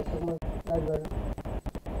akkor majd 41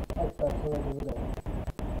 perc megy a videó.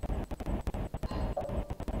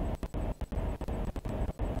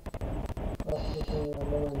 Azt hiszem, hogy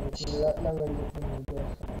lemenjük mindig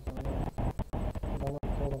gyorsan. De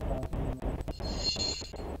megpróbálok átmenni.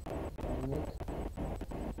 Ennyit.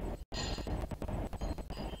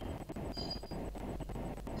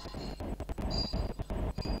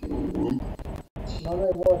 Jó van. Na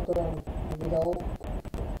még volt olyan videó,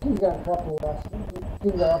 16 órás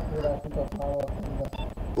utat vállaltam be.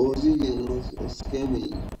 Az igen, az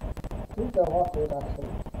kemény. 16 órás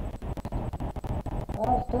volt.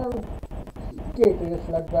 Aztán 2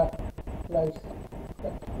 részletben le is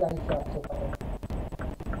játszottam.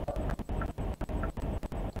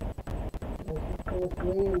 És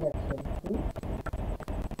lényeg szerint.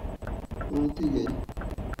 Hát igen.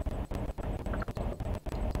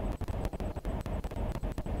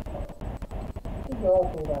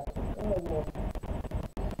 16 órás volt.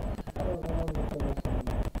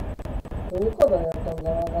 Mondjuk oda jöttem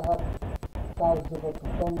vele, de hát szállítozott a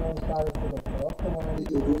kamyon, szállítozott a rakomány.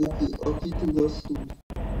 Igen, aki tud, azt tud.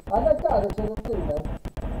 Hát de károsozott minden.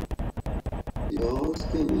 Ja, az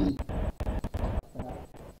kemény.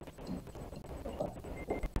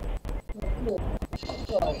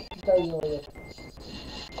 Jaj, de jó jött.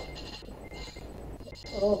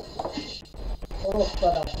 Rossz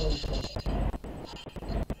pedák nincsen.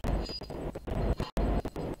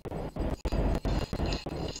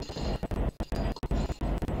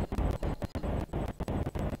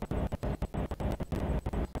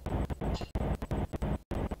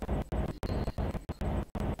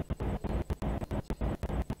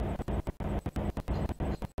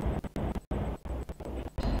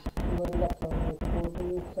 Majd lassan még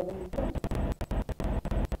fordulni szerintem.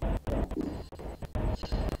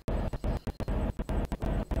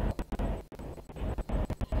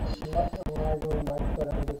 Lassan vágom majd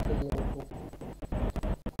körendőségére fog.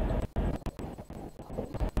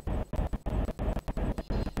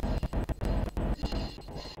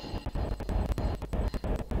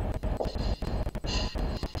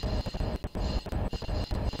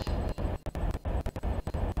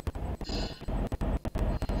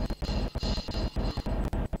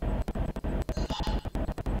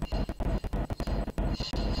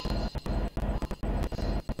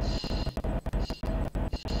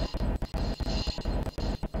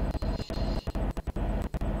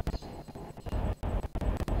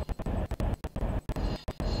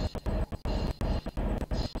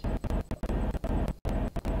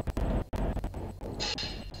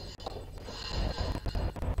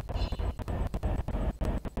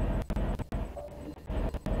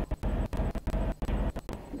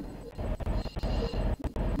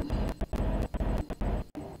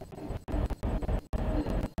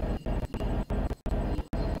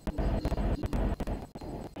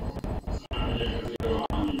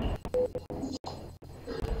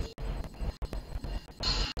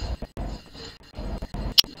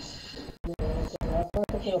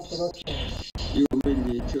 Jó,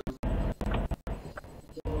 menjél csak.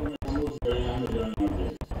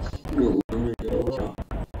 Jó, menjél csak.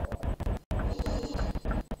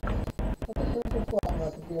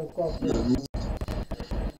 Nem.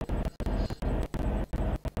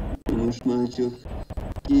 Most már csak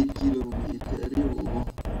 2 kilométer, jó?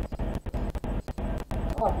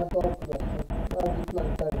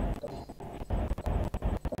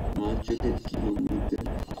 Már csak 1 kilométer.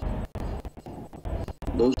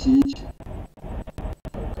 Lassíts!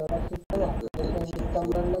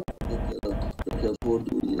 Le kell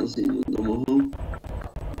fordulni, azért mondom, aha.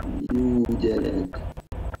 Jó gyerek!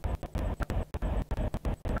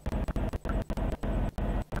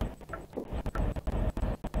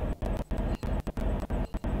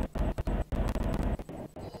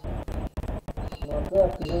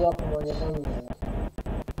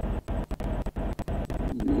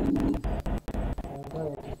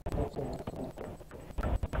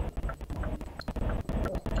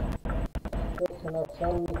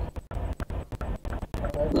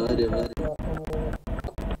 Várja.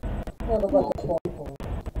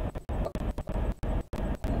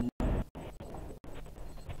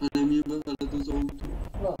 Ha nem jön be veled az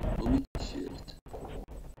autó, ami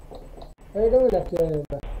De mindenki jön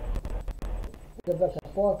be. De be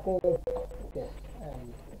kell parkolni. Kész,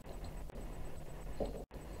 ennyi.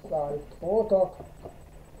 Itt voltak.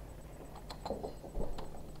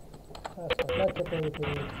 Ezt most megcsapoljuk, hogy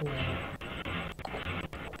mit csinálni.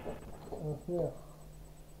 Most mi a?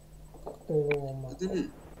 Tőlőm már.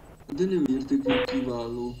 De nem értek, hogy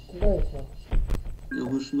kiváló. De itt van. Ja,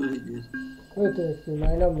 most már igen. Ötös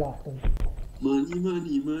már nem látom.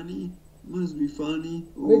 Money, must be funny.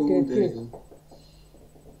 Mit írt De ki?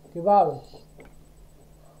 Kiváló?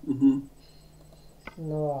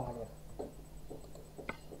 Na várja.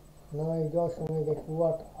 Na így gyorsan még egy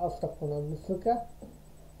fuvat, azt akkor nem visszük el.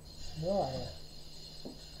 Na várja.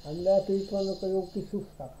 Nem lehet, hogy itt vannak a jó kis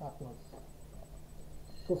suszkák? Hát nem.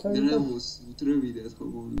 De nem hosszút, rövidet, ha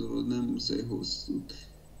gondolod, nem muszáj hosszút.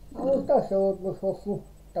 Hát most az se volt most hosszú.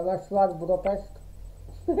 Temesvár, Budapest.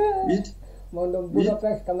 Mit? Mondom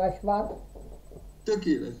Budapest, Temesvár.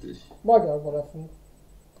 Tökéletes. Magyarban leszünk.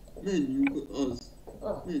 Menjünk, az.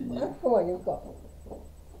 Menjünk. Hát menjünk a.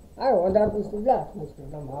 Hát jó, de hát most úgy lehet, most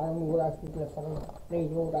nem 3 órás, mit lesz, hanem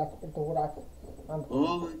 4 órás, 5 órás. Nem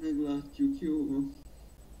tudom. Majd meglátjuk, jó van.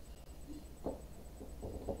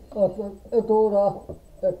 Ott van 5 óra,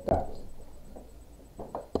 5 perc.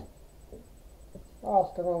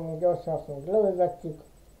 Azt tudom, hogy gyorsan azt még levezetjük.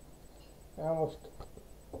 Hát most...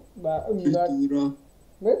 5 óra.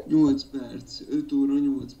 Mit? 8 perc. 5 óra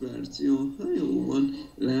 8 perc. Jó, hát jó van.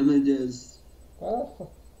 Lemegy ez. Persze.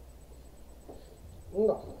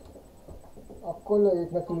 Na. Akkor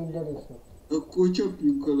lőjük neki minden résznek. Akkor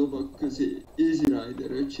csapjuk a lovak közé. Easy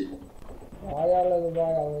Rider, öcsém. Várjál,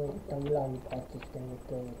 nem világítás is kell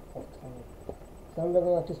tőle kapcsolni.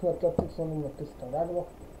 Szembevenet is megtettük, szóval mert tiszta rágva.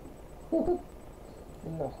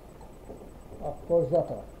 Na. Akkor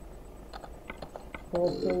zsata.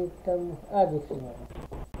 Szóval szerintem elviszem.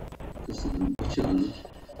 Köszönöm, bocsánat.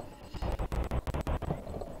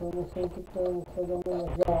 Szóval szerintem fogom mondani,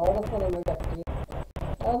 hogy arra fel, meg egy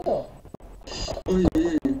az jó.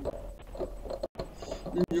 Ajjaj.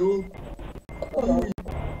 Nem jó? Új.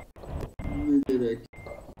 Gyerek.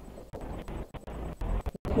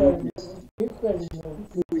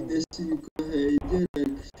 Fúj, de szűk a hely,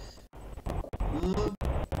 gyerek.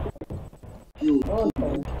 Jó,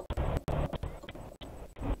 kívül.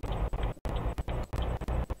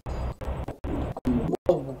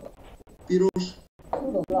 Piros.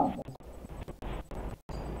 Tudom, látom.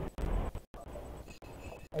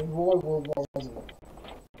 Egy Volvo-ban vagyok.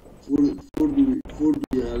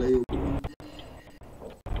 Forduljál le jobbra.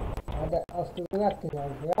 Hát de azt tudom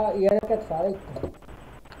megcsinálni. Ja, ilyeneket szállítom.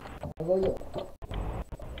 Az a jó.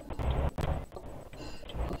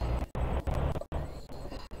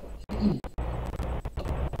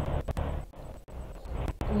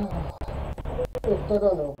 Itt a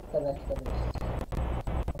Renault kereskedés.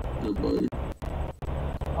 Ne baj.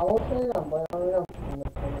 Hát most még nem baj, ami nem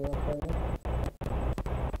tudnak kereskedni.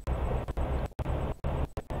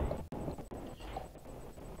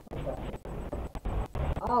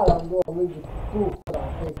 Állandóan mindig túl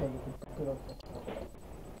korán fékezik itt a pirosok.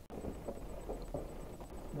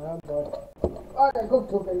 Nem baj. Arra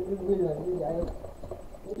kapcsolok egy villany, vigyáljunk.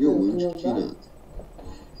 Jó, úgy csináld.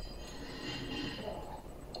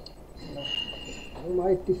 Én már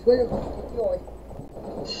itt is vagyok. Jaj.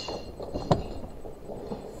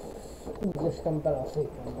 Úgy estem bele a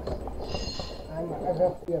szépenbe. Állj már, ez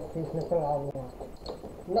a fiasztéknek a lábomát.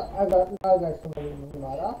 Na, ez a elveszem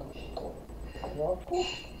már rá. Jó, akkor.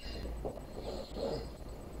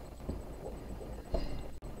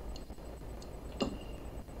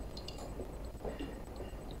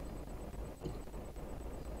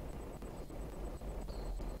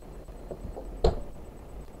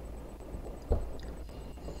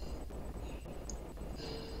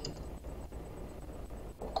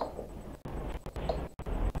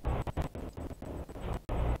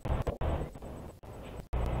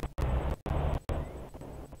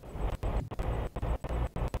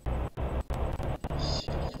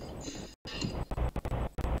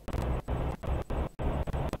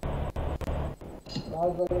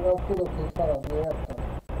 Azzal legalább tudok is szaladni, érted?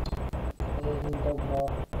 Ez mint abban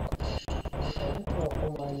a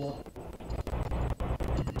kormánynak.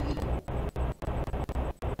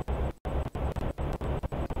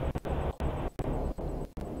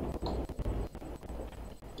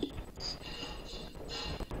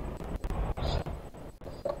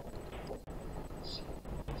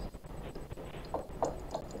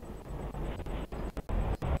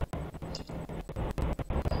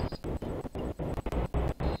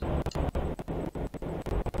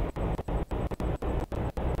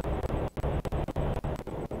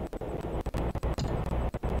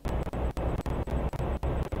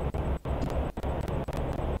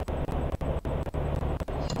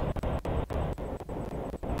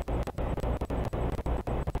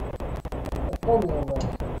 komolyan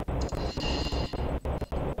van.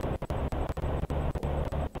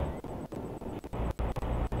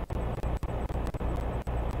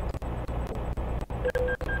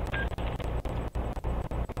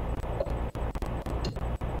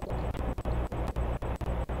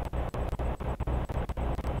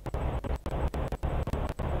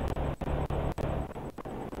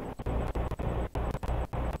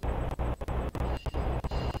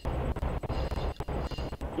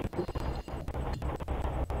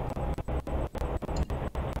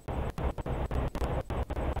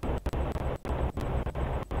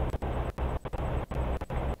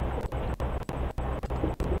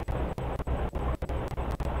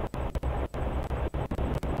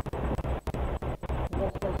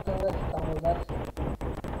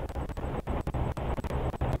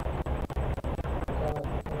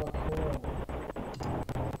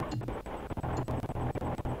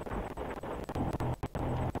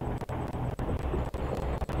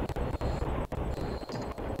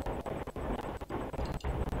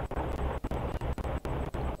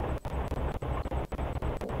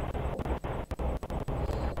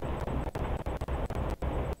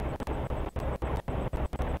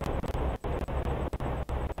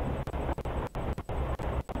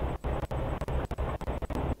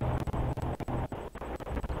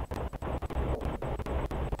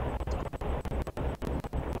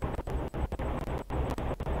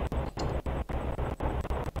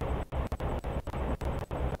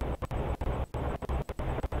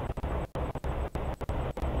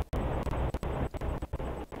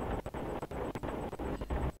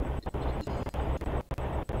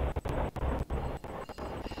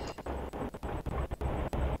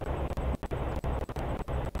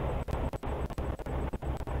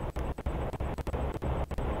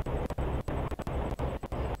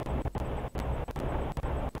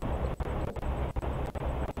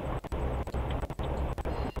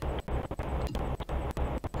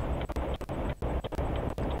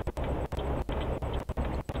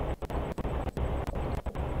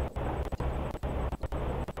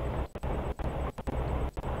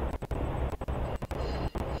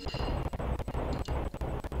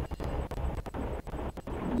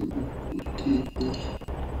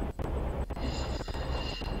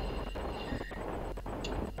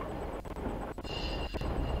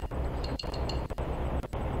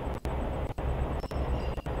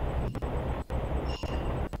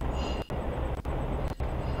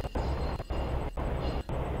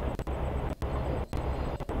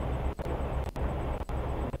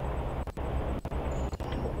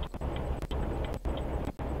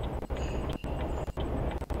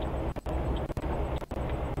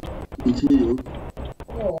 Itt vagyok.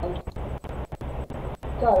 Jó van.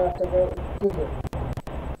 Kellettek a tüzök.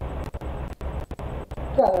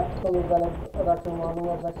 Kellettek, amivel reklamálom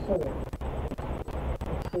ezek szöveg.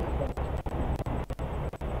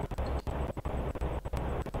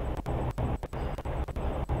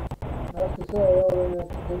 Azt is olyan jól lenne,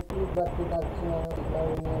 hogy így betűnek csinálnak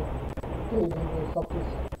leülni tévéműszak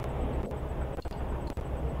is.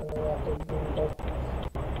 Mint a játékban,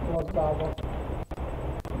 a labdában.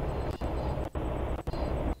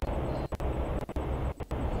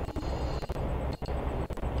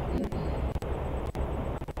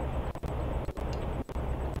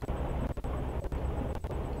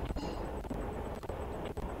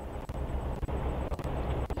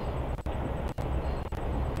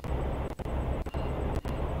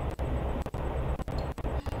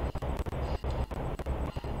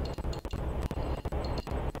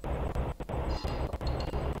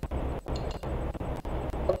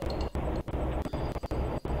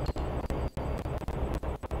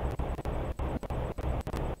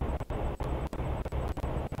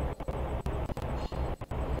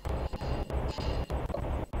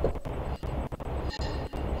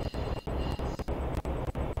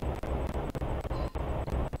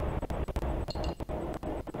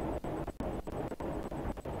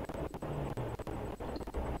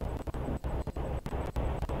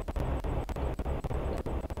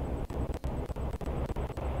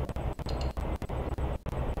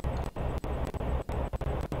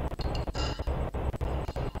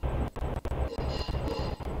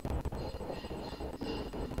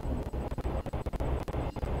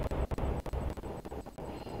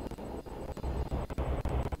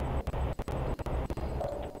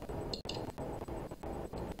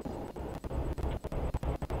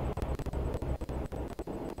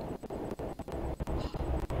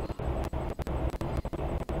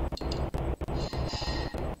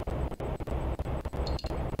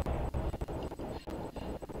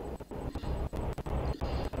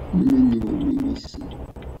 Mennyi van még vissza?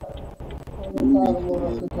 Három óra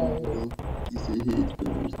után. 17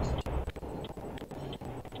 perc.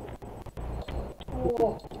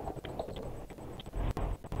 Ó.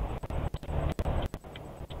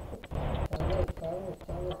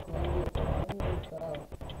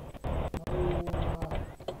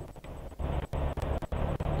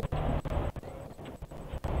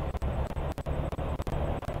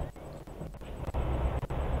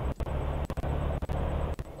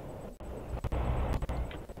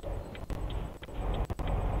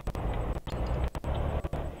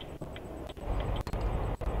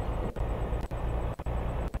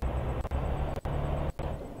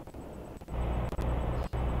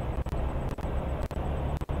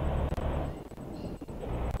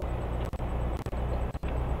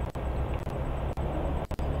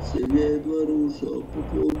 Szegedvarósa,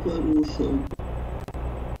 poklókvarósa.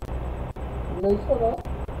 Micsoda?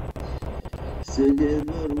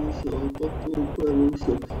 Szegedvarósa,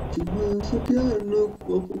 poklókvarósa. Csak mások járnak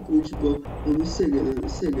a papucsba, ami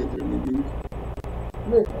Szegedre megyünk.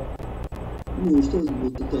 Mikor? Most az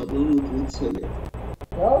volt a táblán, ott volt Szeged.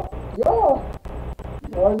 Ja? Ja!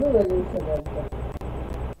 Jaj, mi megyünk Szegedbe.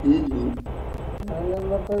 Így van. Nem,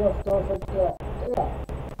 mert meg azt hogy kell. Ja.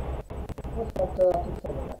 Most kapta el a kis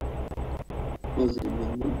Szegedbe. Azért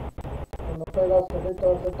mondom. Annak meg azt hogy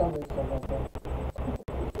nem is Szegedbe.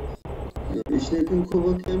 Ja, és nekünk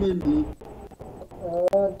hova kell menni?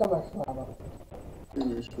 Temesvárra.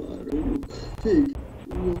 Temesvárra, jó. Fég,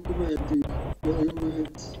 jó, akkor mehetünk. Jaj,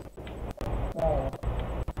 mehetsz. Ja.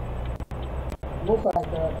 Muszáj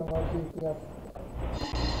követem a GPS.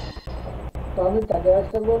 Talán mit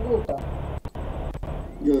tegyelte gondolta?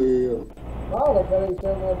 Ja. Arra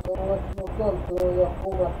felejtem, mert most nem tudom, hogy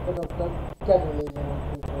akkor megkapott kerülényen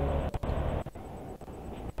a GPS.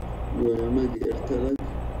 Jaj, megértelek.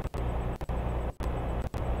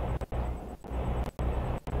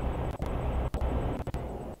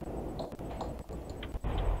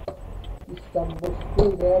 Isten, most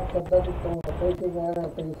végre egyszer bedugtam a töltőben, erre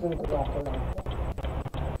pedig szinte látom.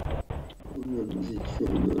 Nem, ez így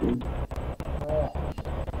sajnálom.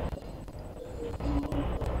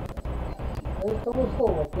 És te most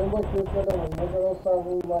hol vagy? Nem vagy külföldön, vagy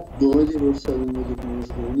Magyarországon vagy? Magyarországon vagyok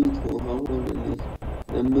most, hogy itthon, ha hol lennék.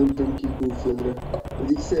 Nem mentem ki külföldre.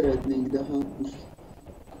 Pedig szeretnék, de hát most...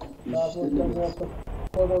 Tehát most Istenem, emiatt a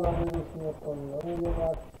koronavírus miatt van a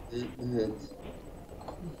rúgyogat. nem lehet.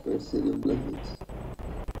 Persze nem lehet.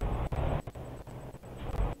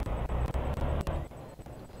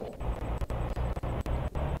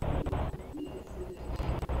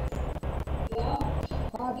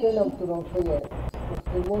 Hát én nem tudom, figyelj. Most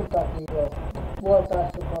még mondták így a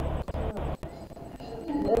voltásokat.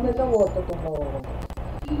 Én még nem voltatok valahol.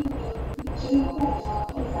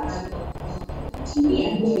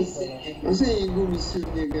 Az én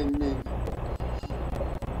gumiszőnyegemnek.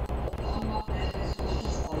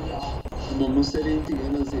 A mama szerint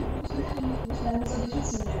igen, azért.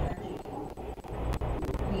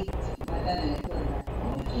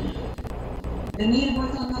 De miért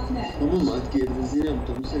volt annak nem? A mamát kérdezi, nem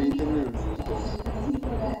tudom, szerintem nem volt az. Az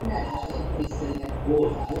mikor lehetne visszajönni?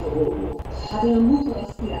 Hát olyan múltkor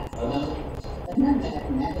azt kiráztam. Tehát nem lehet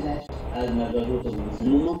nedves. Ez meg az autobusz.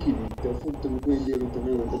 Mama kivitte, fogtam, amikor egy délután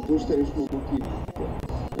nem volt a postán, és mama kivitte.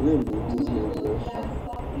 Nem volt az nedves.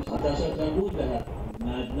 Hát esetleg úgy lehet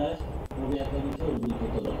nedves, próbálják meg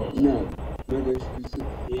fölbújtotod a kacsát. Nem, megesküszöm.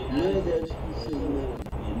 Nem.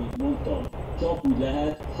 Én mit mondtam? Csak úgy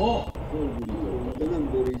lehet, ha fölbújtotod. De nem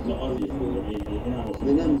borítottam. Na azért fogom én nem azt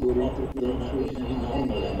De nem borítottam. Innen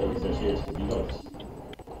honnan lehet a vizes értő, igaz?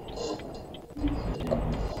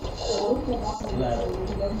 Lehet.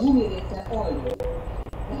 Hogy a gumirésze oldó.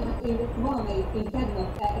 Tehát én valamelyik, én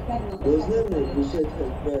tegnap... De az nem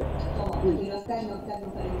viselhet be. Én azt tegnap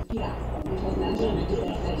előtt kiráztam, és az nem tudom, hogy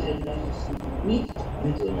ezt mit?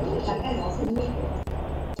 Hát ez az, hogy mit?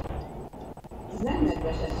 Ez nem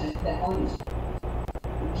nedveset, de annyi.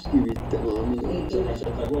 Most kivitte valami.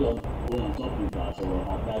 Esetleg olyan tapintása van,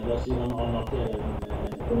 hát nedvességen, annak tényleg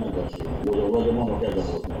nedvességen. Vagy a mama kedve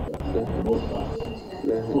volt neked.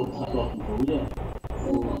 Lehet. Ott hát lakjuk, ugye?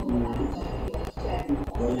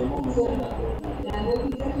 Vagy a mama kedve volt neked. Nem volt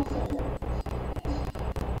vizet?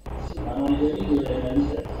 Hát amikor időre nem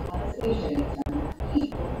vizet. Hát ezt én sem értem.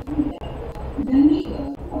 De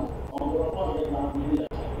mitől? Akkor a parkét látni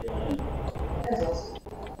vizet kell lenni. Ez az.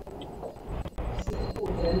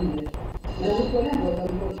 De amikor nem volt,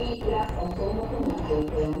 amikor én kiráztam szombaton, nem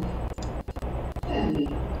volt olyan. Semmi.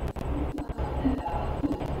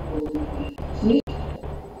 Mi?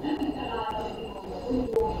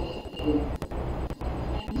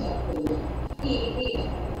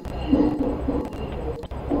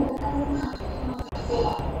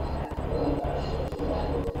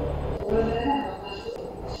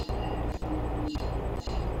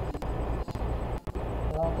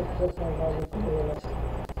 köszönöm, hogy kivéle.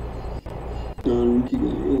 Nálunk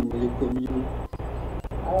igen, jó megy a kamion.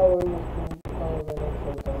 Ahogy most nagyon nem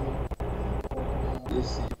szóltam.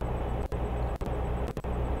 Köszi.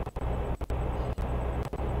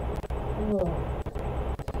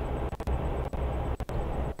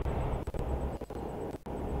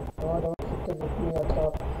 Majd a másik miatt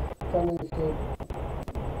a személyiség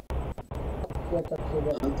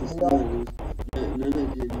fiatalséget Hát ezt miatt, ne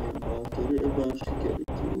legyél ilyen bátor, ebben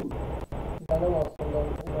sikerült jól. de nem azt mondom,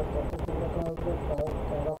 hogy megtartozik, hogy kell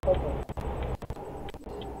rakhatom.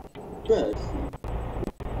 Persze.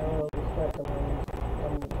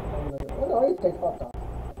 Nem nagyon. Oda, itt egy határ.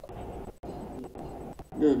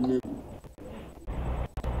 Nem.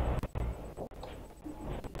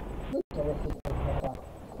 Mit keresik egy határ?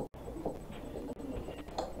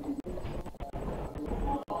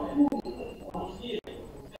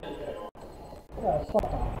 Ez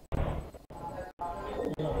határ.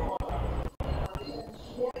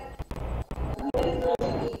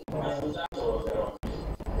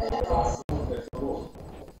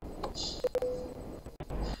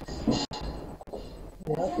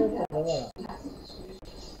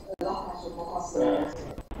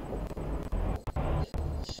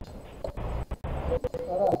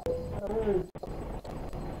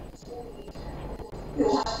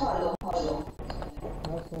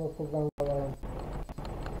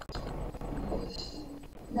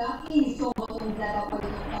 De én szombaton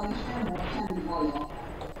lerakodottam, és nem volt semmi baja.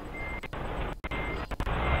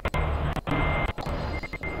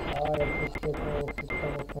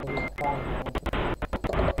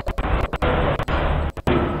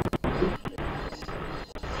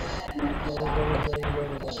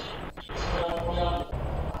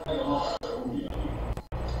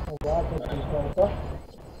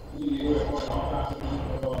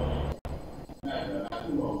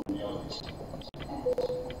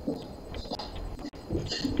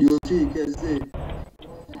 Jó, csíkezzék!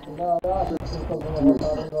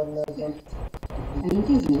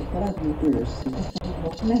 Elintézni? Maradni? Persze.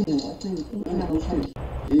 Most megint volt, megint.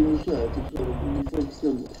 Én most lehet, hogy maradni fogsz,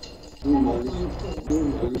 nem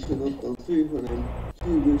normálisan adtam fő, hanem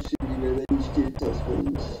sürgősségivel de is 200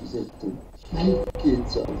 forintot fizettem. Mennyi?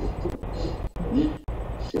 200-at. Mi?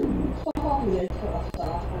 Semmi. A papírt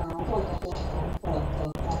feladta, folytatottam, feladta.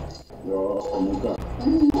 Ja, a munkát.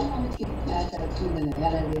 Amit kipeltett minden a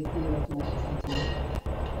jelenléttélet, meg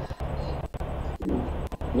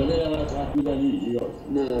De miért nem lehet átküldeni így, igaz?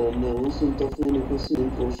 Nem, azt mondta a főnök, azt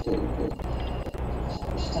mondja, postán kell.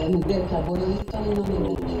 Istenem, miért kell bonyolítani, na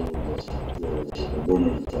mindegy.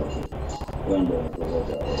 Bonyolítás. Rendben, az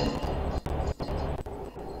atyában.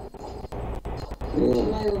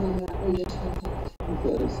 Nagyon nem úgy is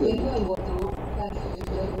Persze. én olyan voltam a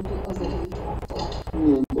felfőjében, úgyhogy azért is adtam.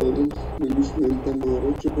 Nem baj, nem is mentem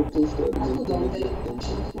arra, csak a postára Hát mentem, tudom, de hogy én jöttem.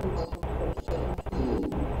 most mondhatok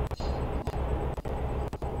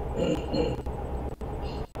hogy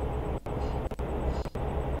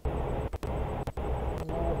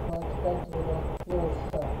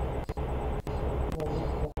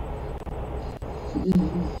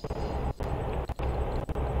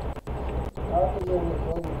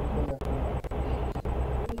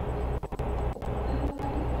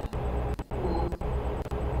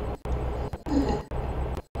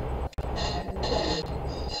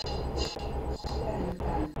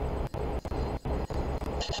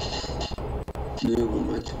Jó,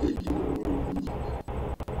 már csak egy óra van.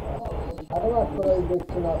 Hát nem akkora időt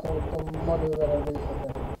csináltam ott a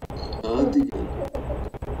manőverezéseket. Hát igen.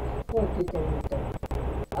 Hogy kikerültem.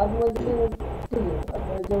 Hát majd én tudom, hát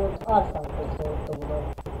majd én ott átszámítottam volna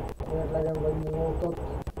a mérlegen vagy mi volt ott.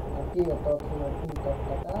 Hát kiért azt, hogy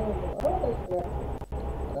mutattak el, mondom, hát ezt meg.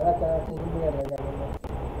 De le kellett húzni mérlegen a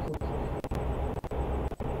cuccot.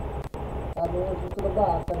 Hát most amikor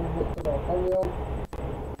beálltani, hogy tudom a kamion,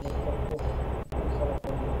 és akkor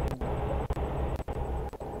szeretem.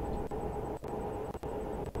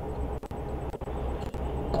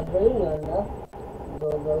 Hát de jó lenne, de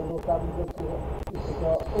az Európában is,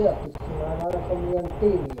 hogyha olyat is csinálnának, ami ilyen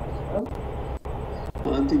tévés, nem?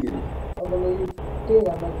 Hát igen. Abban, hogy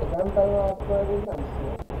télen megy az ember, akkor ez így nem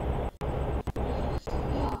szól.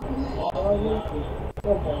 Valahogy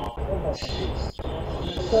jobban.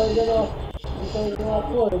 Hiszen a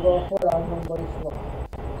forróban, a forrásomban is van.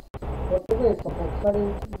 Ott az éjszakok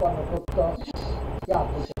szerint vannak ott a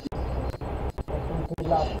játékok. Azt mondta, hogy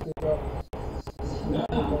látszik a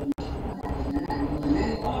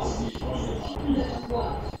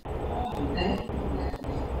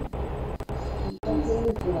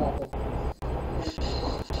mit csináltok?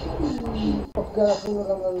 Ott kellett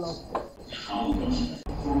volna mennem.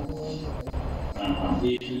 Hát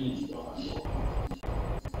késő nincs talán.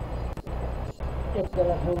 Ott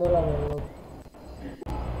kellett volna levennem.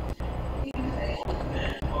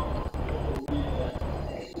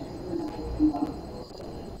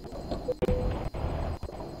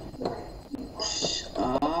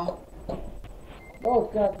 De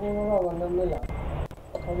ott kellett volna levennem, Milán.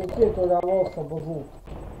 Azért 2 órával hosszabb az út.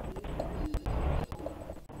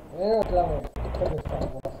 Én ott levennem. Közös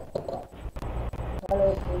számba leszek.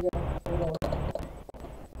 Előtt ugye, tudom.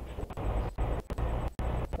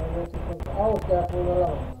 Ahhoz kellett volna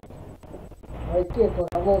levennem. Majd 2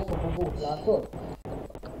 órával hosszabb az út, látod?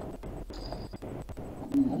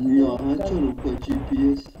 Ja, hát csalok a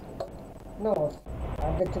GPS. Na az.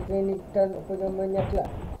 Hát de csak én itt hogyan menjek le?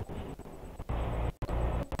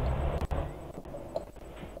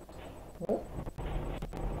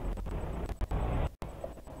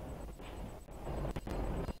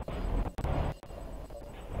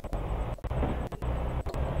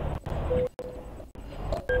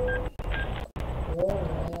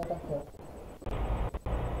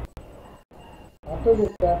 Hát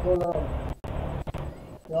tudjuk kellett volna.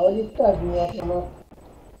 Ja, hogy itt ez miatt van a...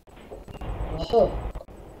 Látod?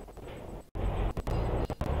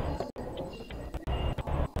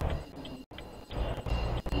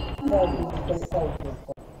 Elbújtuk egy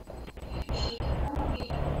autókkal.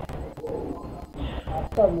 Hát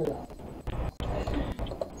tudod mi lesz?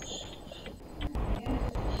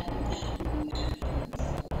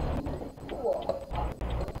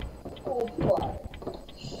 Hoppá!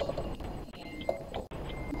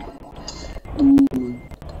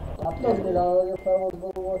 Hát tudod mi lesz, hogy a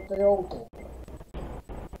felhozból volt egy autó?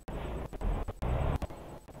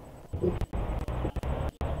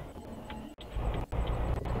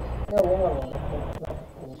 Jó, nem van.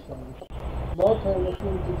 De ott, hogy most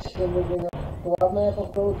nincs is könyvözén, tovább megyek,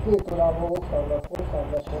 akkor ott 2 órával hosszabb lett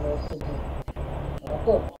volna összegyűjt.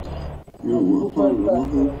 Látod? Jó,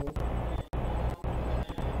 hallom.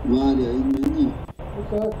 Várjál, így mennyi?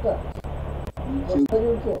 25 perc. Most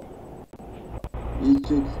vagyunk jó? Így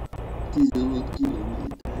csak 16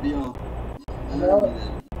 kilométer, ja.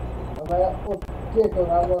 Amely ott 2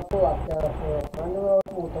 órával tovább kellett volna menni, mert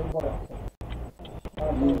ott volt egy baleset.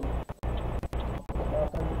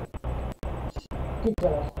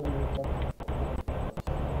 Kicseleztünk őket.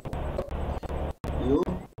 Jó,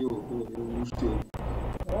 most jó.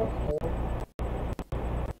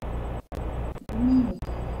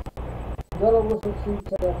 Gyalogosok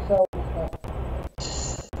szűkszerek, sehol.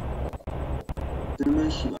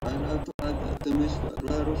 Temesvárra találtál, Temesvár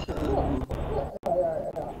városára?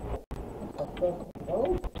 Ja.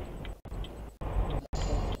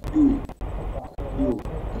 Jó.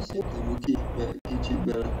 Azt hittem, hogy kicsit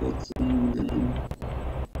belekocsolunk, de nem.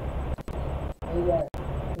 Igen,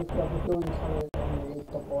 itt a jó is van,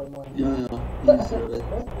 itt a kormány. Ja,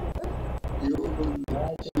 észrevett. Jó van,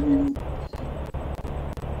 semmi.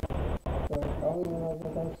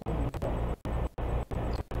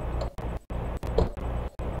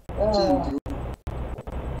 Centrum.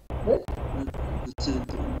 Mit? A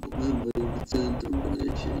centrumban, nem vagyunk a centrumban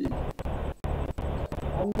egységig.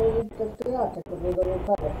 Hát még itt ezt a játékot még azért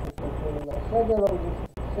fejlesztették volna. Se gyalogos,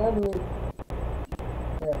 semmi.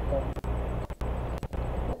 Érted?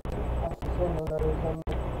 Azt is onnan előzem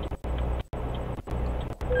meg.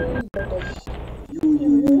 Jó,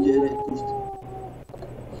 gyerek most.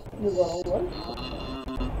 Mi van, hol?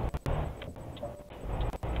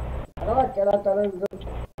 Rá kellett előzöm.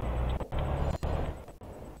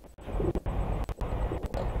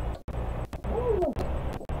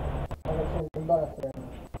 Ezek szerintem beleférnek.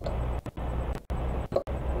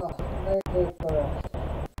 Na, még 2 perc.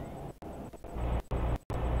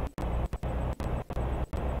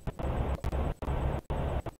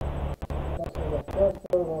 Beszélek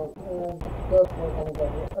törpölről, amit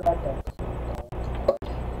a retek.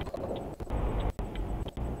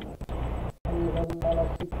 Amiben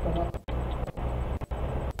beleszítanak.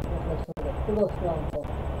 Most lesz még egy piros lámpa.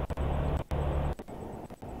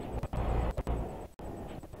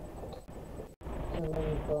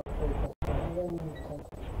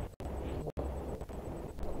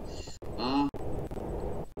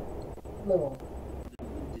 Mi van?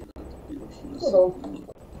 Tudom.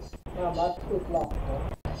 Nem, hát itt láttam.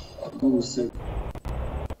 Gószög.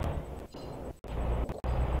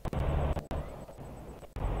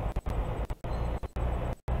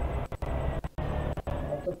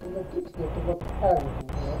 Hát ott ugye kicsit tudok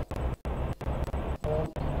eljutunk.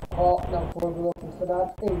 Ha nem fordulok vissza, de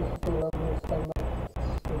hát én is tőlem néztem meg,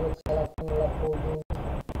 hogy ott kellett volna lefordulni.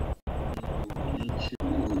 Nincs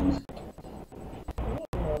gond.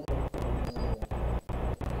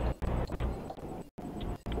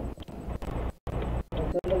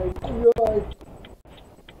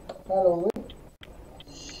 Hello, mi?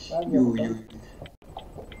 Jó, jó.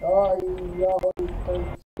 Jaj, hogy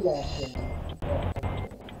itt ki lehet jönni.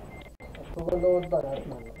 Akkor gondolod, be lehet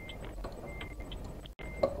menni.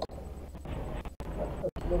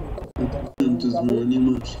 Nem tudsz menni,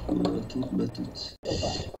 másik oldaltól be tudsz.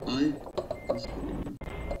 Állj, ezt tudom.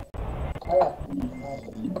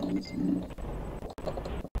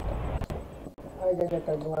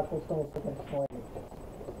 Egyetekben már tudtam, hogy fogok majd.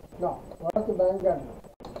 Na, valaki beengedne?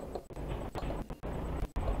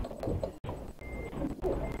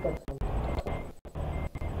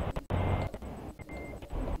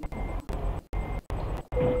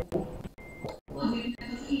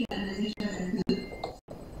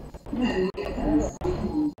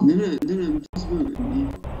 De nem tudsz bemenni.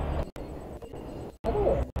 Hát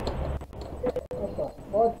olyan. Opa,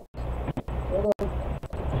 vagy. Öröm.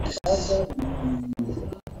 Kezdő.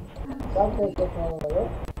 Számítok van vagyok.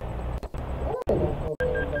 Nem fogok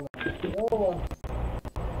bemenni. Jó van.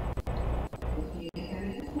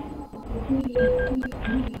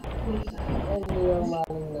 Ennyi jön már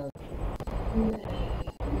innen.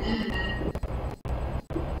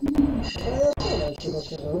 Nem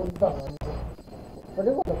tudok erről bemenni.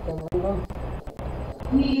 Pedig oda kell mennem.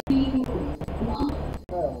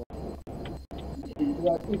 Jó.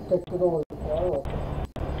 Ja, itt egy róluk, jó?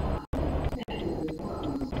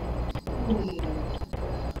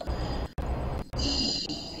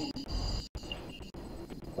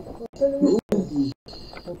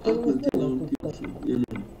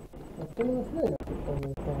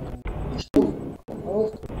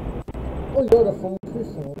 Úgy oda fogunk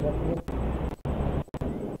visszamutatni.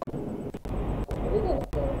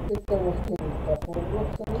 Itt most kint beforgok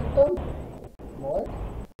szerintem. Majd.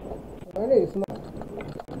 Na nézd meg.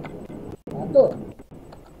 Látod?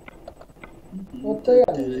 Ott a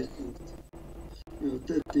jelent. Jó,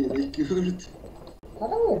 tettél egy kört. Hát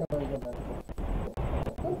nem olyan nem engedett.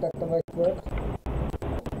 Nem tettem egy kört.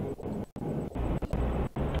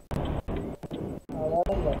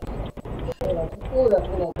 Jó lett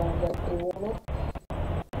volna engedni volna.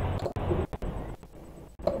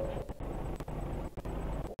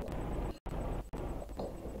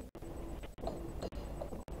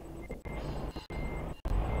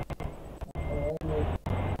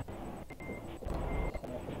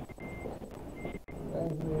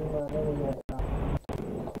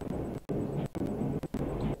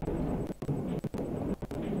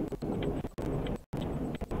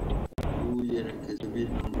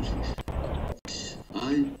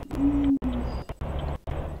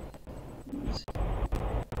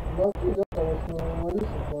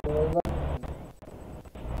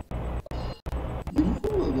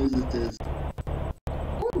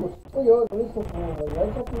 Olyan visszafogom vagy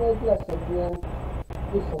lecsapni, vagy lesz egy ilyen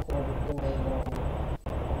visszafordító majd.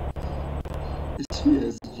 Ez hülye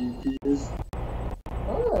ez a GPS?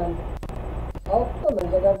 Nem. Hát nem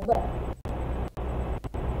engedett be.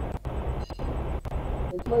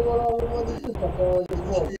 Itt majd valami majd itt visszakel, hogy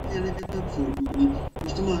ez volt. Ilyeneket nem fordulni.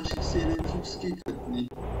 Most a másik szélén fogsz kikötni.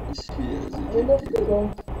 Ez hülye ez a GPS. Én ezt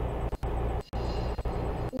tudom.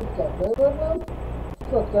 Itt kell fölvennem, és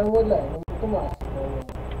ott kell majd lejönni, mint a másik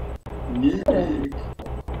oldalon. Gyerek!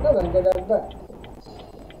 Nem engedett be.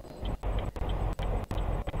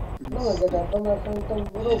 Nem engedett be, mert szerintem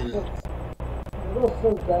rossz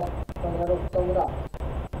szögre kanyarodtam rá.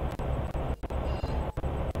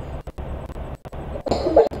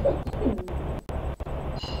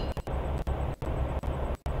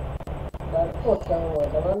 De ott kell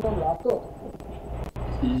volna mennem, látod?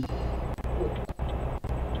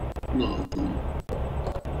 Látom.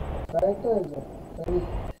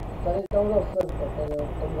 Szerintem rossz szögre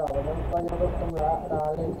kanyarodtam rá, vagy nem kanyarodtam rá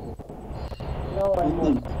elég. Na vagy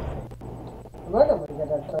most. Meg nem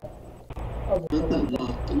engedett be. Hát nem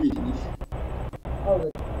láttam én is.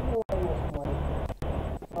 Azért. Jó, most majd.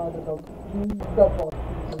 Adok a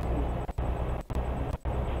bepasszítok.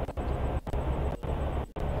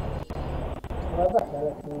 Már be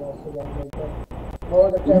kellett volna azt, hogy engedjen.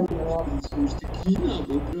 Valóda kell minden a... Ez most a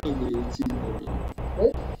Kínában drága jó címre. Mi?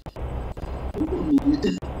 Mi?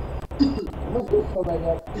 Most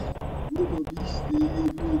visszamegyek. Nem a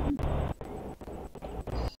visztéged.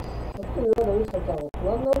 Most így oda vissza kell most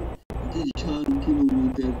mennem. Így is 3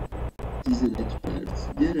 kilométer, 11 perc.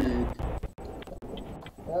 Gyerek!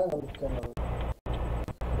 El nem is kell menni.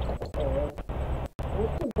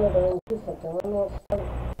 Most tudod, hogy vissza kell menni, aztán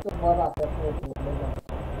jobban rá kell fordulni.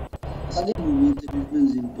 Ez kilométeres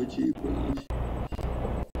benzinpocsékolás.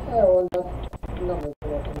 Jó, de nem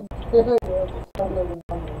ötletem. Aztán nem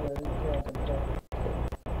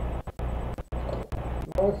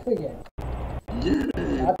most figyelj!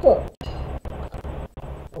 Gyerek! Látod?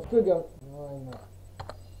 Most tudjam... Jaj, na.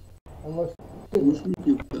 Most tudjuk. Most mit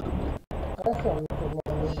nyugtál meg? Ez sem tudok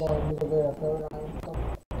valami valamit a bőrről rájöttem.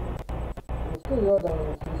 Most tudja oda van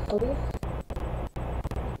a vissza is.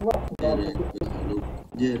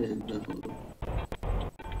 Gyerek behalok.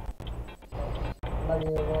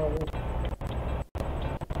 Megint valami.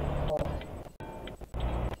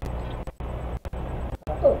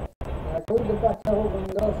 Látod? Elküld, de be kell hozni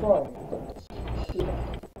minden a faj.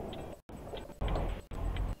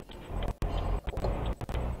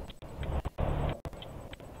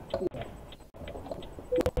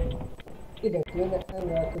 Ide kéne,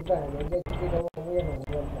 emellett, hogy bemegy, egy ide valami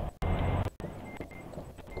jelenlegben.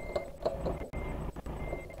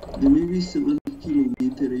 De még visszament egy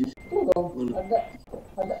kilométerre is. Tudom, hát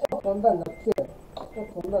de ott van benne a cél.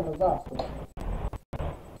 Ott van benne az ászló.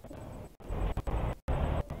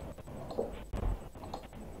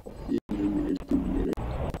 Én nem értem mire.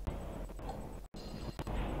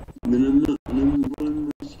 De nem valami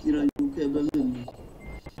másik irányba kell bemenni?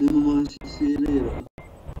 Nem a másik szélére?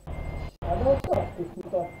 Hát de ott azt is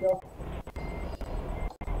mutatja.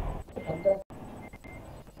 Hát de...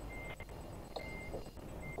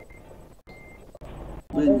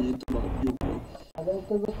 Menjél tovább jobbra. Hát de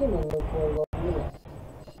itt ez a kimenő forgalom, mi lesz?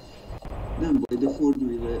 Nem baj, de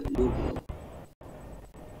fordulj le jobbra.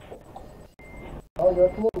 Ahogy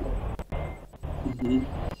ott mondom.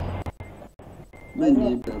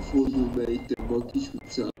 Menjél be, fordulj be itt ebbe a kis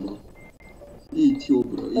utcába. Itt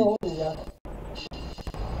jobbra, Jó, itt. mindjárt.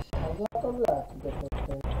 Hát látom, lehet, hogy ott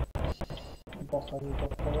én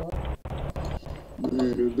baszanyítottam el. Na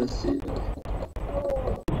erről beszélek.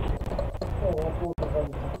 Jó, a fótokat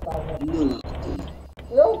mutatták meg. Na látod.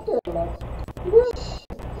 Jó, tényleg.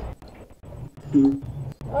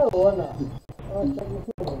 Jó, na. Most csak is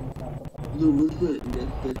nagyon mutatok. Na most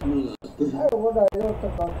beengedtek, na látod. Jó, oda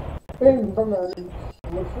jöttek a pénzbe menni.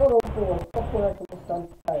 Most sorompóval, akkor nekem aztán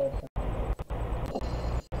teljesen.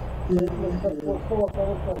 Most akkor hol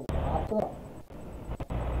akarok menni? Hátra?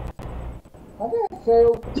 Hát ez se jó.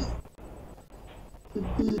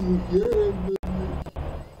 Gyere menni.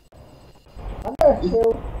 Hát ez se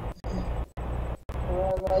jó.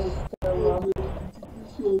 Na Istenem van.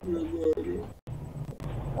 Jobbra balra.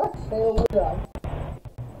 Ez se jó, ugyan.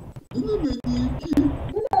 De ne menjél ki.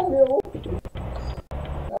 De nem jó.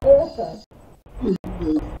 Hát érted?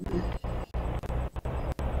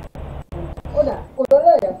 Oda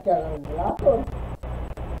lejjebb kell menni, látod?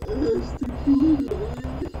 Ezt a kurva.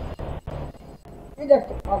 Ide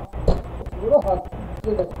a rohadt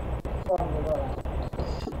tudok szarni alá.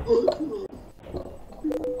 Ott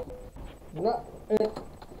van.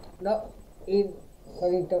 Na, én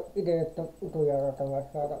szerintem ide jöttem utoljára a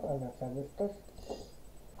Tamására, ennek sem biztos.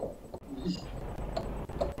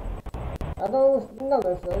 Hát de most nem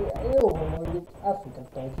lesz, jó, hogy mondjuk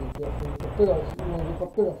elfutattam az időt, mondjuk a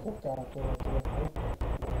piroszot kellett volna tudottam.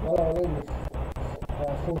 Valahol én is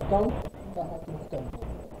elfuttam, de hát most nem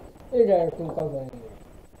tudom. Ide jöttünk az elég.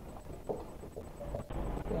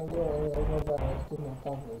 Nem jó, hogy benne tudnánk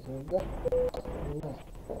elnéződni.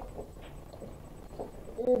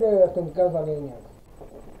 Ide jöttünk, ez a lényeg.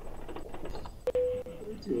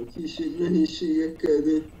 Hát jó, kisebb nehézségekkel,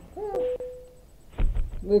 de...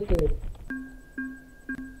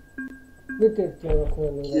 Mit értélek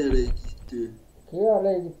volna? Kielégítő.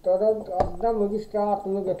 Kielégítő, nem hogy Isten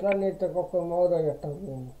hátul mögött lennétek, akkor már odajöttem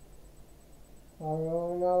volna.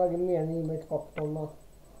 Már megint milyen e-mailt kaptam már.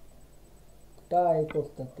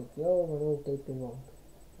 Tájékoztattuk, jó van, OTP van.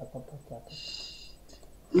 Elkaphatjátok.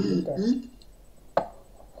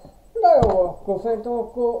 Na jó, akkor szerintem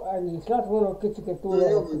akkor ennyi is lett volna, kicsit túl. Na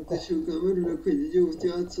jó, van, tesókám, örülök, hogy egy jót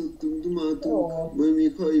játszottunk, dumáltunk, majd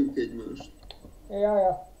még halljuk egymást.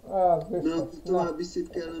 Ja, biztos. Na, további szép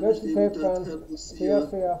kellemes Köszi szépen. délután, hello, szia,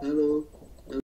 Szia. hello.